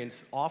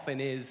experience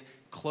often is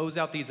close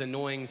out these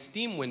annoying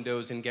Steam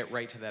windows and get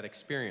right to that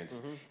experience.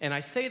 Mm-hmm. And I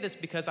say this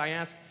because I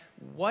ask,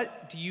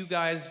 what do you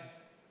guys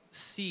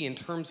see in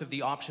terms of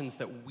the options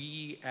that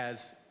we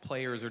as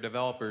players or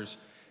developers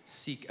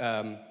seek,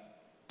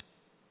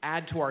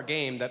 add to our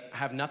game that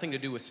have nothing to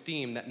do with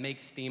Steam that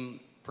makes Steam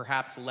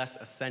perhaps less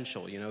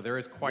essential? You know, there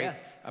is quite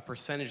a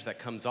percentage that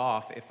comes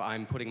off if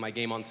I'm putting my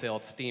game on sale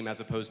at Steam as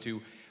opposed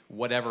to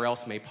whatever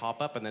else may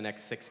pop up in the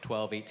next 6,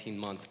 12, 18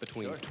 months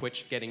between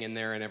Twitch getting in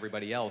there and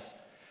everybody else.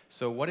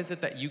 So what is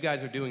it that you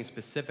guys are doing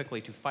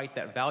specifically to fight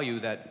that value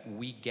that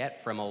we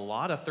get from a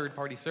lot of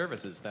third-party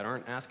services that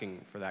aren't asking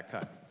for that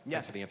cut? Yeah.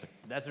 Thanks for the answer.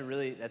 That's a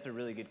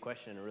really good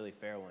question, a really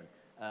fair one.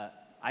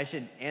 I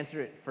should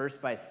answer it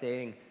first by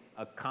stating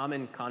a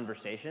common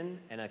conversation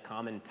and a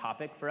common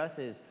topic for us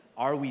is,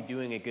 are we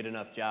doing a good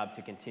enough job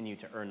to continue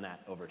to earn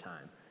that over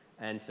time?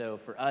 And so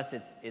for us,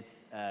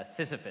 it's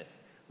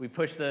Sisyphus. We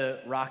push the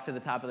rock to the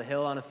top of the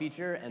hill on a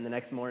feature, and the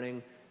next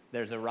morning,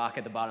 there's a rock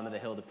at the bottom of the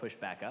hill to push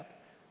back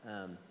up.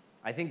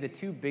 I think the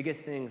two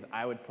biggest things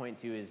I would point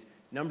to is,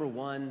 number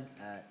one,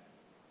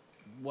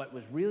 what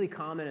was really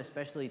common,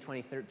 especially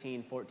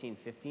 2013, 14,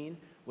 15,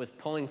 was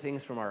pulling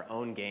things from our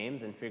own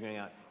games and figuring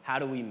out how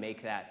do we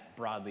make that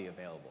broadly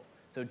available.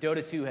 So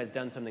Dota 2 has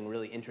done something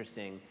really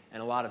interesting,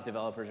 and a lot of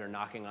developers are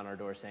knocking on our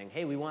door saying,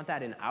 hey, we want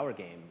that in our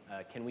game.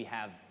 Can we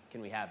have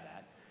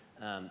that?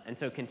 And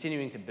so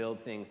continuing to build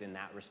things in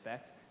that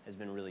respect has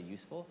been really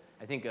useful.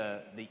 I think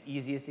the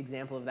easiest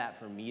example of that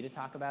for me to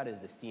talk about is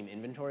the Steam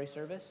inventory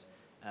service,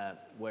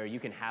 where you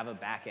can have a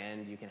back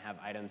end, you can have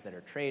items that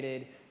are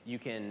traded, you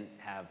can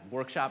have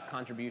workshop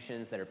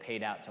contributions that are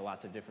paid out to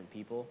lots of different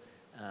people,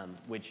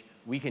 which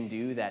we can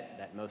do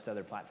that most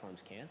other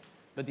platforms can't.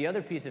 But the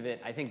other piece of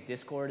it, I think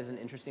Discord is an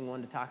interesting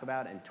one to talk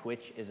about, and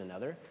Twitch is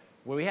another,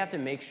 where we have to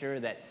make sure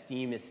that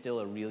Steam is still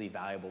a really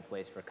valuable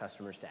place for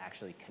customers to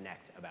actually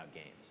connect about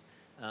games.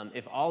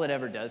 If all it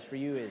ever does for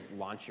you is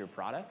launch your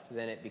product,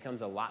 then it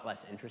becomes a lot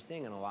less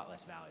interesting and a lot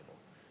less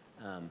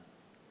valuable.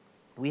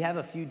 We have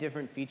a few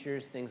different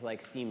features, things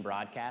like Steam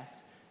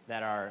Broadcast,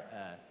 that are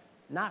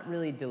not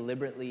really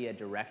deliberately a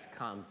direct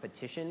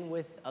competition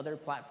with other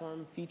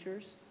platform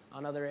features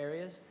on other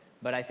areas,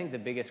 but I think the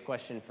biggest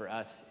question for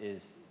us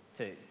is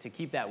to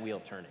keep that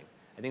wheel turning.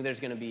 I think there's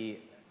going to be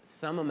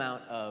some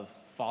amount of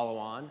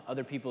follow-on.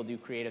 Other people do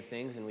creative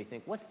things, and we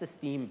think, what's the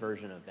Steam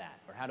version of that?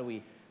 Or how do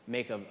we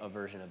make a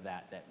version of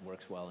that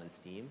works well in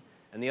Steam?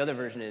 And the other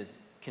version is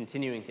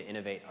continuing to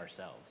innovate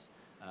ourselves.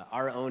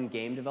 Our own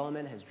game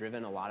development has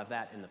driven a lot of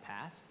that in the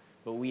past,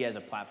 but we as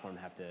a platform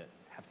have to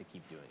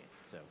keep doing it.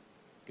 So,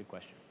 good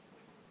question.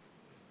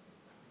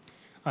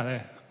 Hi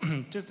there.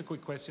 Just a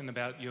quick question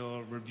about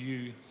your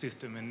review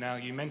system. And now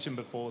you mentioned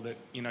before that,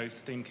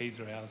 Steam keys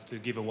are ours to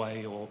give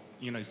away or,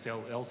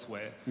 sell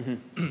elsewhere.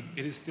 Mm-hmm.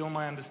 It is still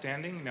my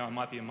understanding, I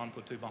might be a month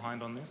or two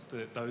behind on this,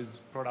 that those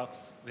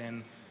products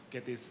then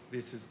get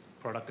this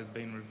product has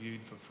been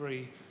reviewed for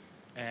free,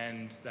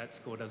 and that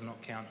score does not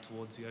count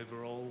towards the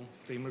overall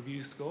Steam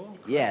review score?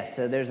 Yeah,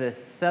 so there's a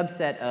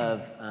subset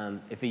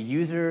of, if a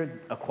user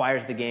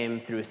acquires the game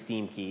through a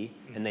Steam key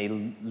and they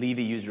leave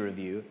a user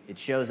review, it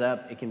shows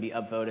up, it can be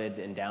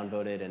upvoted and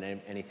downvoted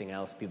and anything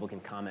else, people can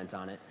comment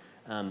on it,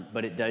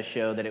 but it does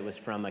show that it was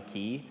from a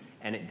key,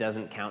 and it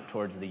doesn't count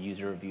towards the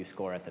user review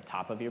score at the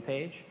top of your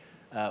page.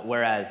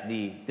 Whereas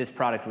this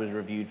product was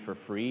reviewed for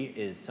free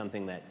is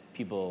something that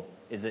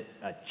is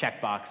a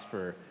checkbox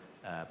for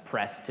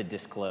press to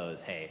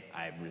disclose, hey,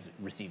 I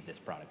received this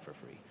product for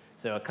free.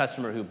 So a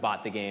customer who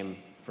bought the game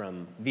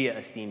via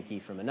a Steam key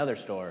from another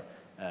store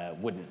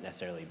wouldn't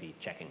necessarily be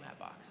checking that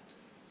box.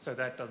 So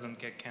that doesn't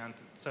get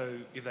counted. So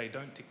if they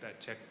don't tick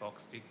that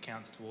checkbox, it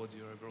counts towards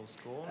your overall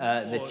score?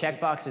 The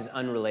checkbox is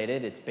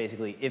unrelated. It's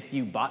basically if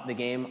you bought the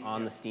game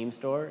on the Steam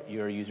store,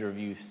 your user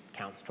review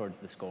counts towards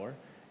the score.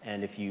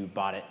 And if you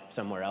bought it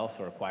somewhere else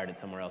or acquired it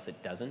somewhere else,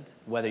 it doesn't.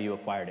 Whether you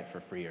acquired it for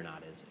free or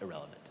not is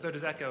irrelevant. So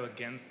does that go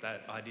against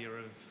that idea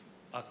of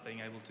us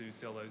being able to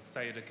sell those,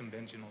 say at a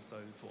convention or so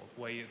forth,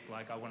 where it's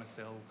like, I want to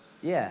sell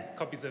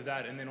copies of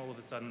that, and then all of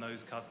a sudden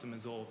those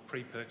customers or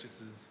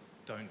pre-purchasers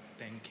don't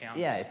then count?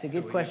 Yeah, it's a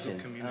good question.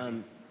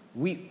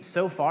 Community?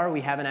 So far,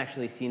 we haven't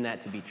actually seen that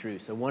to be true.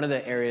 So one of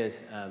the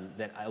areas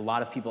that a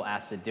lot of people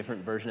asked a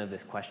different version of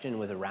this question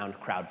was around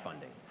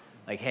crowdfunding.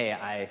 Like, hey,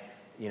 I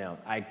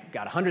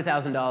got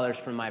 $100,000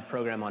 from my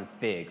program on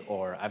Fig,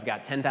 or I've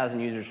got 10,000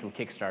 users from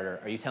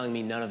Kickstarter. Are you telling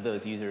me none of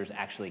those users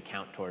actually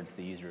count towards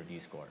the user review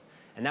score?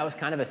 And that was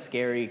kind of a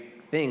scary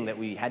thing that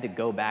we had to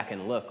go back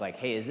and look like,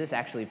 hey, is this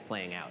actually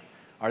playing out?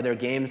 Are there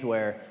games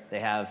where they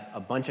have a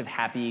bunch of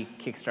happy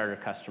Kickstarter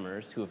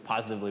customers who have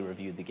positively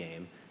reviewed the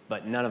game,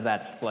 but none of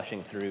that's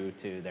flushing through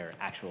to their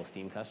actual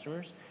Steam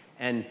customers?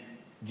 And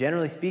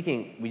generally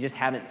speaking, we just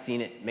haven't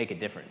seen it make a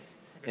difference.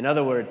 In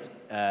other words,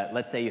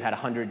 let's say you had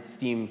 100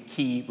 Steam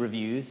key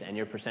reviews and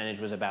your percentage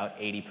was about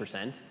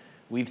 80%.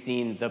 We've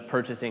seen the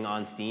purchasing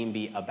on Steam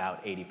be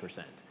about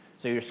 80%.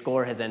 So your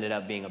score has ended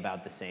up being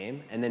about the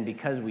same. And then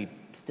because we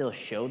still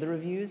show the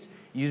reviews,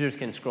 users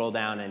can scroll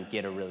down and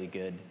get a really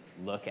good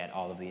look at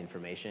all of the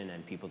information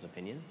and people's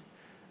opinions.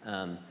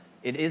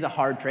 It is a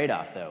hard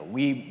trade-off, though.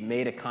 We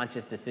made a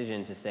conscious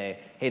decision to say,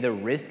 hey, the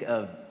risk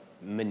of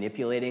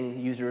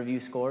manipulating user review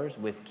scores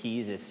with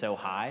keys is so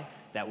high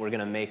that we're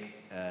going to make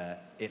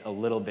it a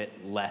little bit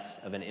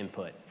less of an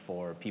input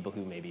for people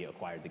who maybe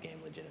acquired the game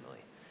legitimately.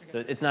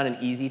 So it's not an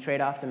easy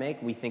trade-off to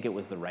make. We think it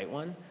was the right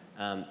one.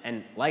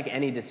 And like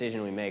any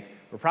decision we make,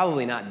 we're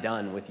probably not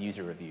done with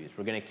user reviews.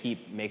 We're going to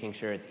keep making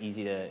sure it's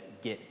easy to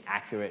get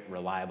accurate,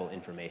 reliable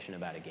information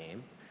about a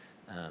game.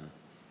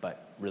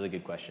 But really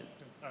good question.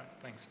 All right,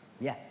 thanks.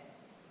 Yeah.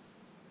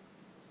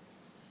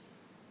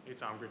 Hey,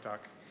 Tom Giardino.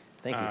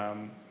 Thank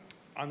you.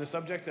 On the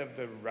subject of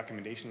the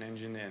recommendation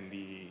engine and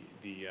the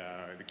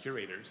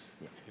curators,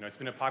 it's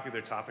been a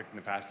popular topic in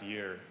the past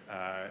year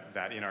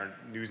that in our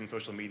news and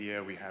social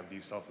media we have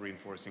these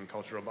self-reinforcing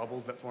cultural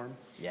bubbles that form.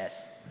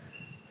 Yes.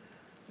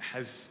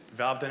 Has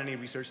Valve done any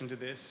research into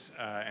this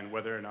and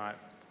whether or not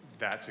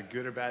that's a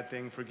good or bad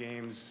thing for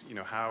games?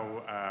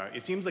 How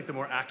it seems like the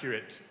more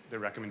accurate the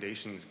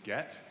recommendations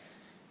get,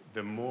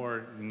 the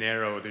more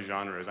narrow the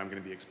genres I'm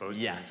going to be exposed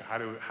to. And so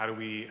how do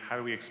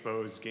we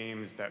expose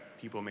games that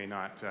people may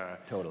not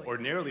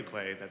ordinarily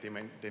play that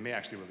they may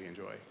actually really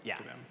enjoy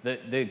to them?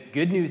 The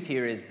good news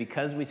here is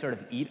because we sort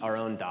of eat our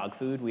own dog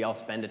food, we all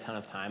spend a ton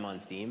of time on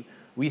Steam.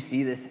 We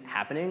see this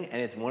happening, and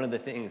it's one of the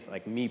things,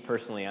 like me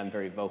personally, I'm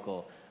very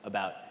vocal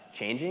about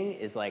changing,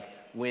 is like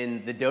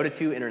when the Dota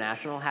 2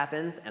 International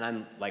happens, and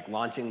I'm like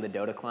launching the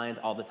Dota client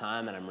all the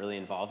time, and I'm really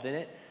involved in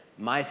it,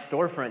 my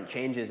storefront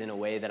changes in a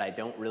way that I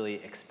don't really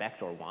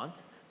expect or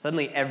want.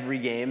 Suddenly every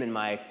game in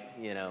my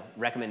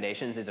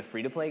recommendations is a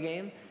free-to-play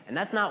game, and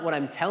that's not what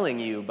I'm telling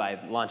you by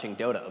launching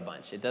Dota a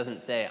bunch. It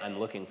doesn't say I'm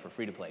looking for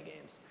free-to-play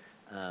games.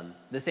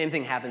 The same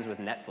thing happens with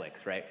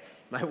Netflix, right?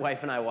 My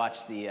wife and I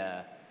watched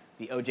the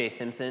O.J.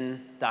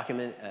 Simpson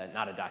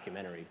not a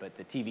documentary, but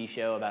the TV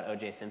show about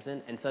O.J.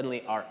 Simpson, and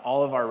suddenly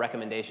all of our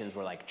recommendations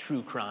were like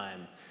true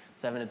crime.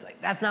 It's like,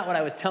 that's not what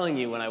I was telling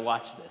you when I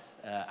watched this.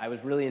 I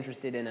was really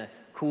interested in a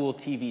cool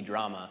TV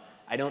drama.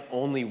 I don't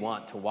only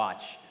want to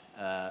watch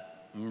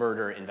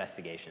murder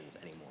investigations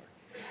anymore.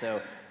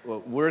 So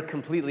we're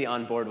completely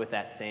on board with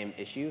that same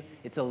issue.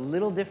 It's a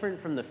little different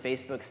from the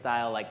Facebook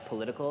style like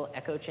political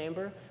echo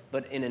chamber,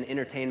 but in an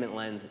entertainment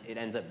lens, it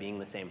ends up being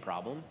the same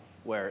problem,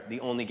 where the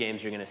only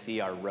games you're going to see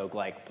are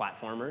roguelike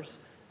platformers,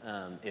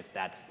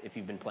 if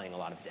you've been playing a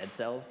lot of Dead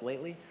Cells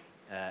lately.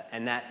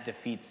 And that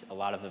defeats a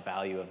lot of the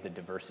value of the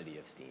diversity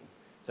of Steam.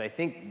 So I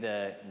think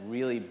the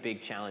really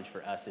big challenge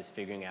for us is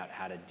figuring out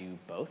how to do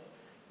both.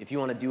 If you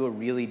want to do a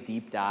really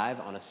deep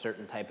dive on a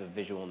certain type of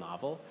visual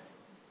novel,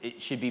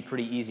 it should be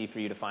pretty easy for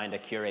you to find a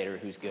curator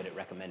who's good at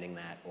recommending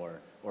that,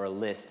 or a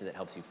list that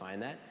helps you find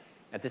that.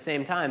 At the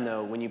same time,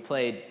 though, when you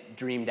play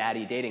Dream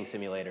Daddy Dating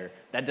Simulator,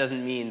 that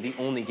doesn't mean the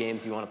only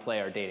games you want to play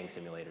are dating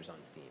simulators on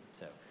Steam.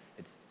 So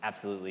it's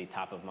absolutely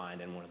top of mind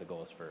and one of the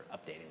goals for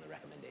updating the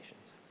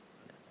recommendations.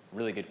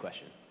 Really good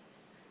question.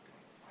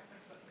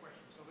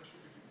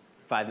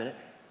 5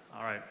 minutes?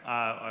 All right.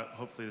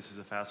 Hopefully this is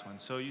a fast one.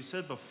 So you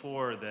said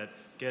before that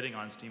getting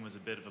on Steam was a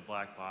bit of a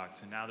black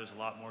box, and now there's a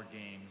lot more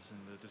games,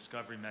 and the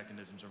discovery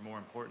mechanisms are more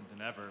important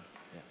than ever.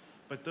 Yeah.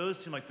 But those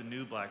seem like the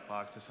new black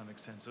box to some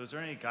extent. So is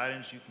there any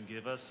guidance you can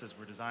give us as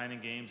we're designing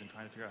games and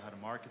trying to figure out how to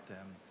market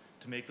them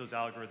to make those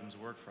algorithms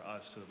work for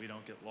us so that we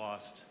don't get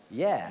lost in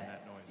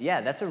that noise?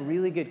 Yeah, that's a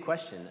really good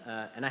question.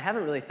 And I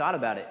haven't really thought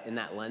about it in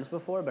that lens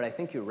before, but I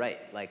think you're right.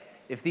 Like,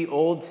 if the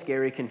old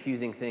scary,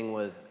 confusing thing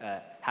was,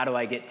 how do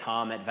I get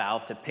Tom at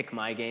Valve to pick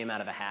my game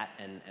out of a hat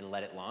and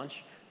let it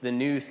launch? The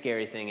new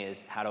scary thing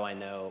is, how do I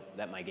know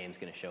that my game's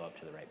going to show up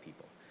to the right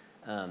people?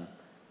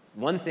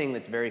 One thing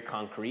that's very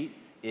concrete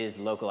is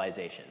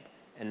localization.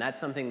 And that's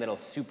something that'll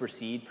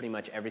supersede pretty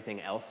much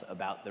everything else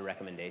about the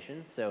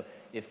recommendations. So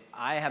if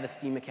I have a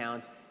Steam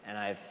account and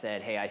I've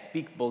said, hey, I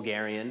speak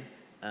Bulgarian,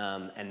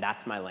 and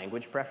that's my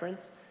language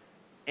preference,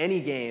 any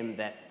game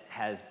that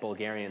has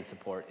Bulgarian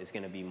support is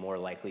going to be more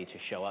likely to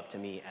show up to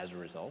me as a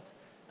result.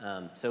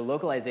 So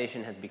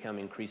localization has become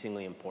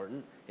increasingly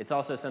important. It's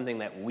also something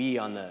that we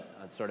on the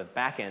sort of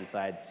back-end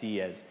side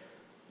see as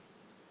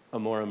a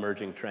more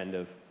emerging trend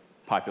of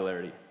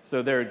popularity.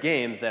 So there are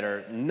games that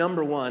are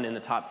 #1 in the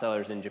top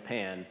sellers in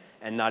Japan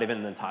and not even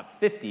in the top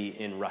 50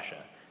 in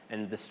Russia.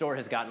 And the store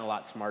has gotten a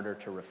lot smarter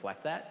to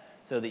reflect that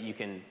so that you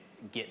can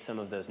get some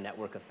of those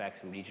network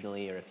effects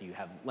regionally, or if you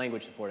have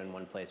language support in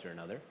one place or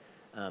another.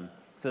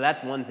 So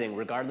that's one thing,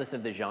 regardless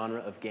of the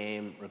genre of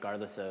game,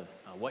 regardless of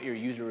what your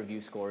user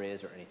review score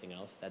is or anything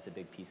else, that's a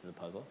big piece of the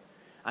puzzle.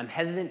 I'm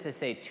hesitant to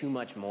say too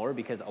much more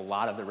because a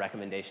lot of the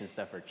recommendation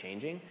stuff are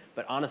changing,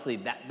 but honestly,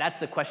 that's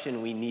the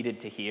question we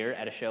needed to hear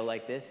at a show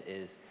like this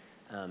is,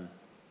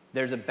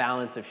 there's a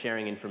balance of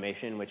sharing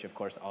information, which of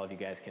course all of you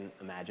guys can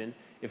imagine.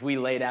 If we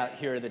laid out,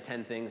 here are the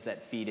 10 things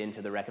that feed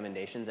into the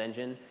recommendations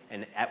engine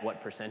and at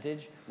what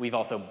percentage, we've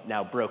also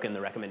now broken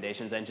the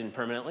recommendations engine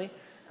permanently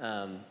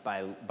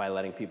by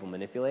letting people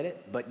manipulate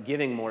it. But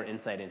giving more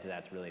insight into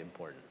that's really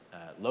important.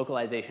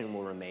 Localization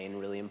will remain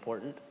really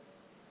important.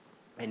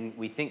 And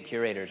we think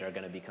curators are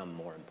going to become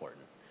more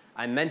important.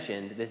 I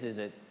mentioned, this is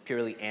a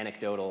purely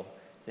anecdotal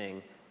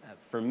thing.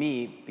 For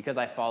me, because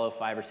I follow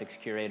 5 or 6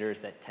 curators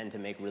that tend to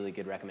make really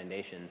good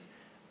recommendations,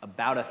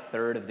 about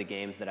 1/3 of the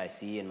games that I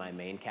see in my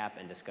main cap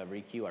and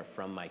discovery queue are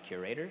from my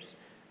curators.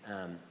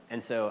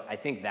 And so I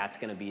think that's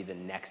going to be the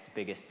next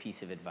biggest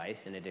piece of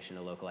advice in addition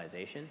to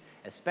localization,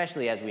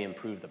 especially as we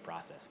improve the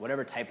process.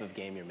 Whatever type of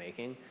game you're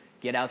making,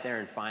 get out there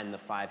and find the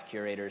 5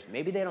 curators.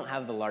 Maybe they don't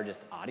have the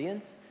largest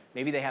audience,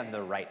 maybe they have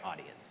the right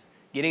audience.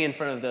 Getting in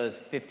front of those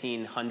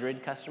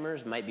 1,500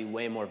 customers might be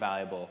way more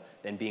valuable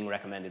than being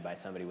recommended by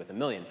somebody with 1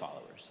 million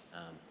followers.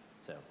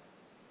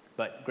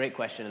 But great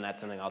question, and that's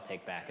something I'll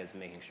take back as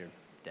making sure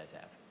devs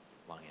have.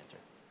 Long answer.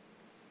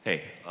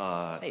 Hey,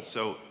 Hey.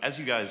 So as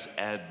you guys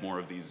add more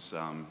of these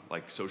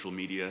like social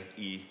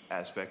media-y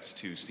aspects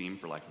to Steam,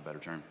 for lack of a better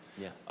term,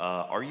 Yeah.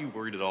 Are you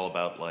worried at all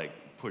about like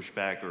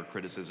pushback or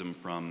criticism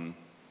from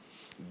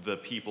the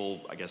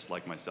people, I guess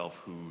like myself,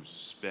 who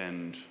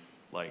spend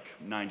like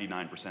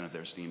 99% of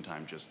their Steam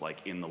time just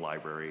like in the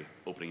library,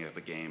 opening up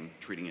a game,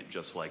 treating it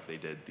just like they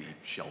did the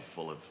shelf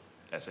full of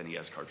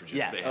SNES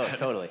cartridges they had?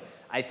 Totally.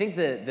 I think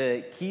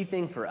the key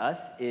thing for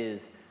us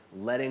is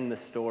letting the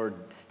store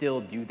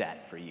still do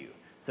that for you.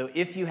 So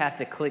if you have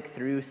to click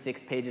through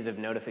 6 pages of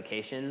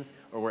notifications,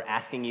 or we're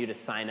asking you to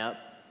sign up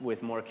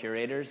with more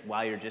curators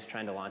while you're just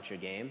trying to launch your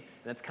game,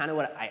 and that's kind of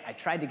what I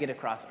tried to get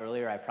across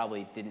earlier. I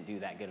probably didn't do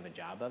that good of a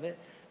job of it.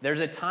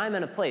 There's a time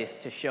and a place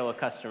to show a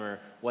customer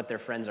what their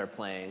friends are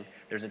playing.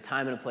 There's a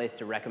time and a place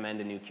to recommend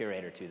a new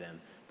curator to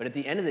them. But at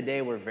the end of the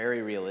day, we're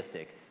very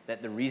realistic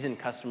that the reason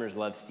customers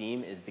love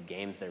Steam is the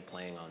games they're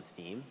playing on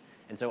Steam.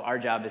 And so our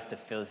job is to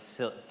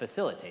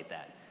facilitate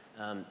that.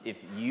 If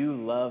you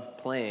love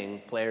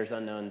playing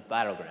PlayerUnknown's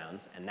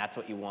Battlegrounds, and that's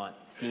what you want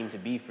Steam to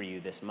be for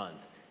you this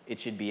month, it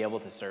should be able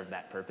to serve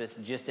that purpose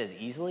just as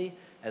easily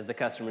as the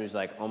customer who's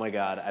like, oh my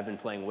God, I've been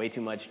playing way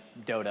too much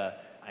Dota.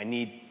 I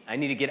need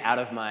to get out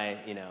of my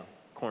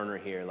corner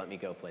here. Let me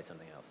go play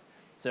something else.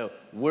 So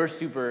we're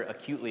super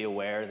acutely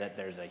aware that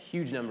there's a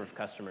huge number of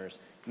customers,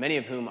 many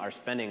of whom are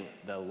spending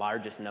the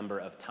largest number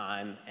of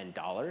time and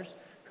dollars,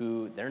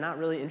 who they're not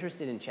really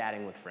interested in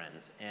chatting with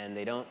friends, and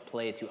they don't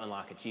play to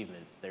unlock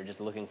achievements. They're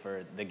just looking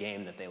for the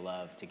game that they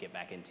love to get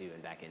back into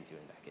and back into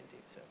and back into.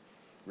 So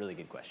really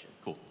good question.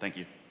 Cool, thank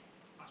you.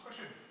 Last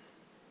question.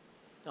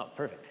 Oh,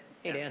 perfect.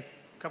 Hey, Dan.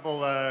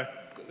 Couple,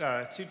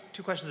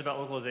 two questions about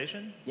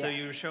localization. So Yeah.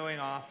 you were showing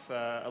off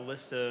a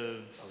list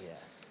of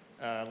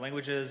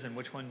languages and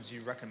which ones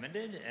you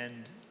recommended,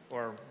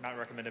 or not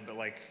recommended, but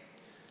like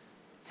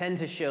Tend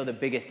to show the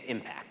biggest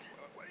impact.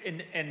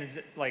 and is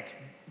it like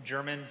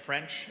German,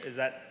 French?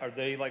 Are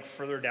they like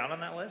further down on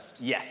that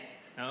list?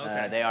 Yes, Oh,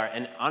 okay. they are.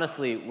 And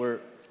honestly,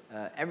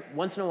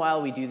 once in a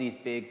while we do these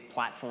big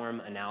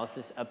platform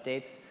analysis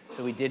updates.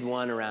 So we did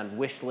one around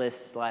wish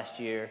lists last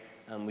year.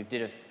 We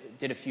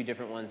did a few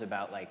different ones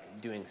about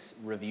like doing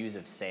reviews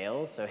of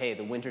sales. So hey,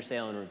 the winter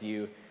sale and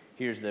review,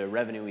 here's the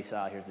revenue we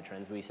saw, here's the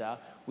trends we saw.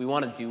 We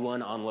want to do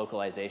one on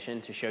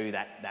localization to show you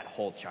that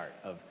whole chart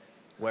of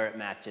where it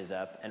matches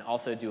up, and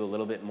also do a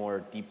little bit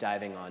more deep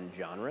diving on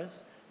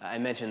genres. I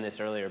mentioned this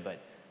earlier, but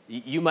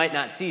you might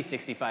not see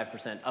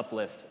 65%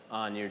 uplift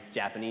on your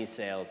Japanese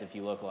sales if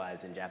you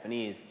localize in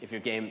Japanese, if your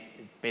game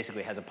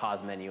basically has a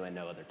pause menu and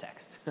no other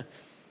text.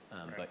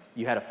 But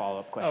you had a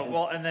follow-up question. Oh,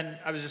 well, and then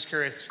I was just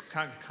curious,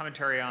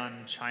 commentary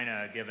on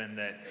China, given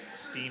that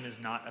Steam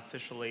is not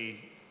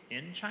officially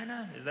in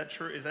China. Is that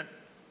true?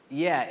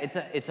 Yeah,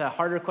 it's a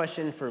harder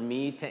question for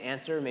me to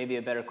answer, maybe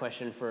a better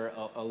question for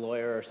a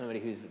lawyer or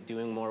somebody who's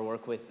doing more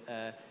work with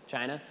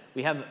China.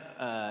 We have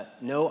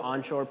no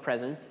onshore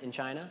presence in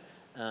China,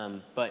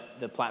 but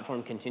the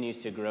platform continues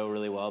to grow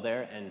really well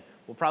there, and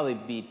we'll probably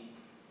be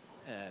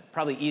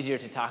probably easier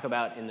to talk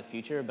about in the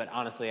future, but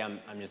honestly, I'm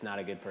just not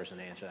a good person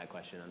to answer that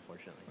question,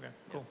 unfortunately. Okay,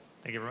 cool.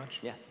 Thank you very much.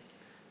 Yeah.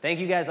 Thank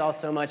you guys all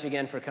so much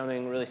again for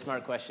coming. Really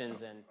smart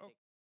questions. And